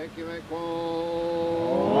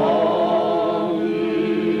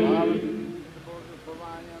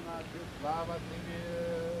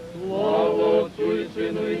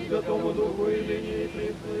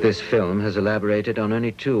 This film has elaborated on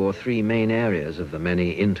only 2 or 3 main areas of the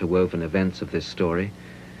many interwoven events of this story,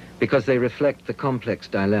 because they reflect the complex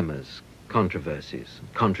dilemmas, controversies,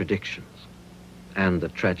 contradictions, and the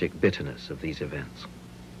tragic bitterness of these events.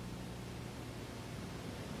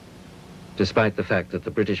 Despite the fact that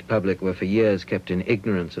the British public were for years kept in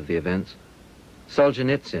ignorance of the events,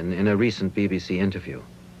 Solzhenitsyn, in a recent BBC interview,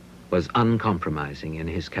 was uncompromising in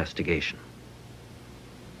his castigation.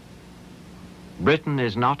 Britain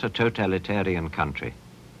is not a totalitarian country.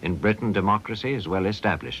 In Britain, democracy is well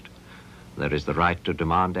established. There is the right to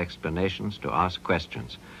demand explanations, to ask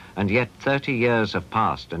questions. And yet 30 years have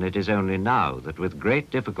passed, and it is only now that with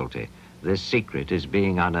great difficulty this secret is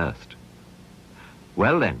being unearthed.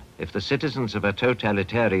 Well then, if the citizens of a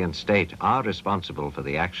totalitarian state are responsible for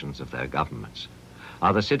the actions of their governments,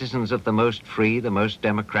 are the citizens of the most free, the most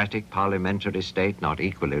democratic parliamentary state not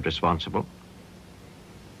equally responsible?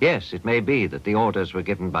 Yes, it may be that the orders were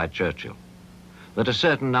given by Churchill, that a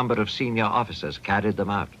certain number of senior officers carried them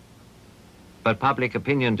out. But public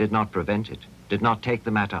opinion did not prevent it, did not take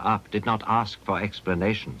the matter up, did not ask for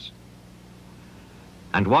explanations.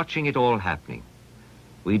 And watching it all happening,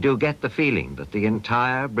 we do get the feeling that the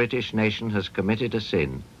entire British nation has committed a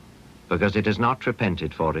sin because it has not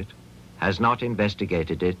repented for it, has not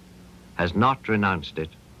investigated it, has not renounced it,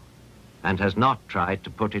 and has not tried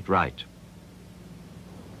to put it right.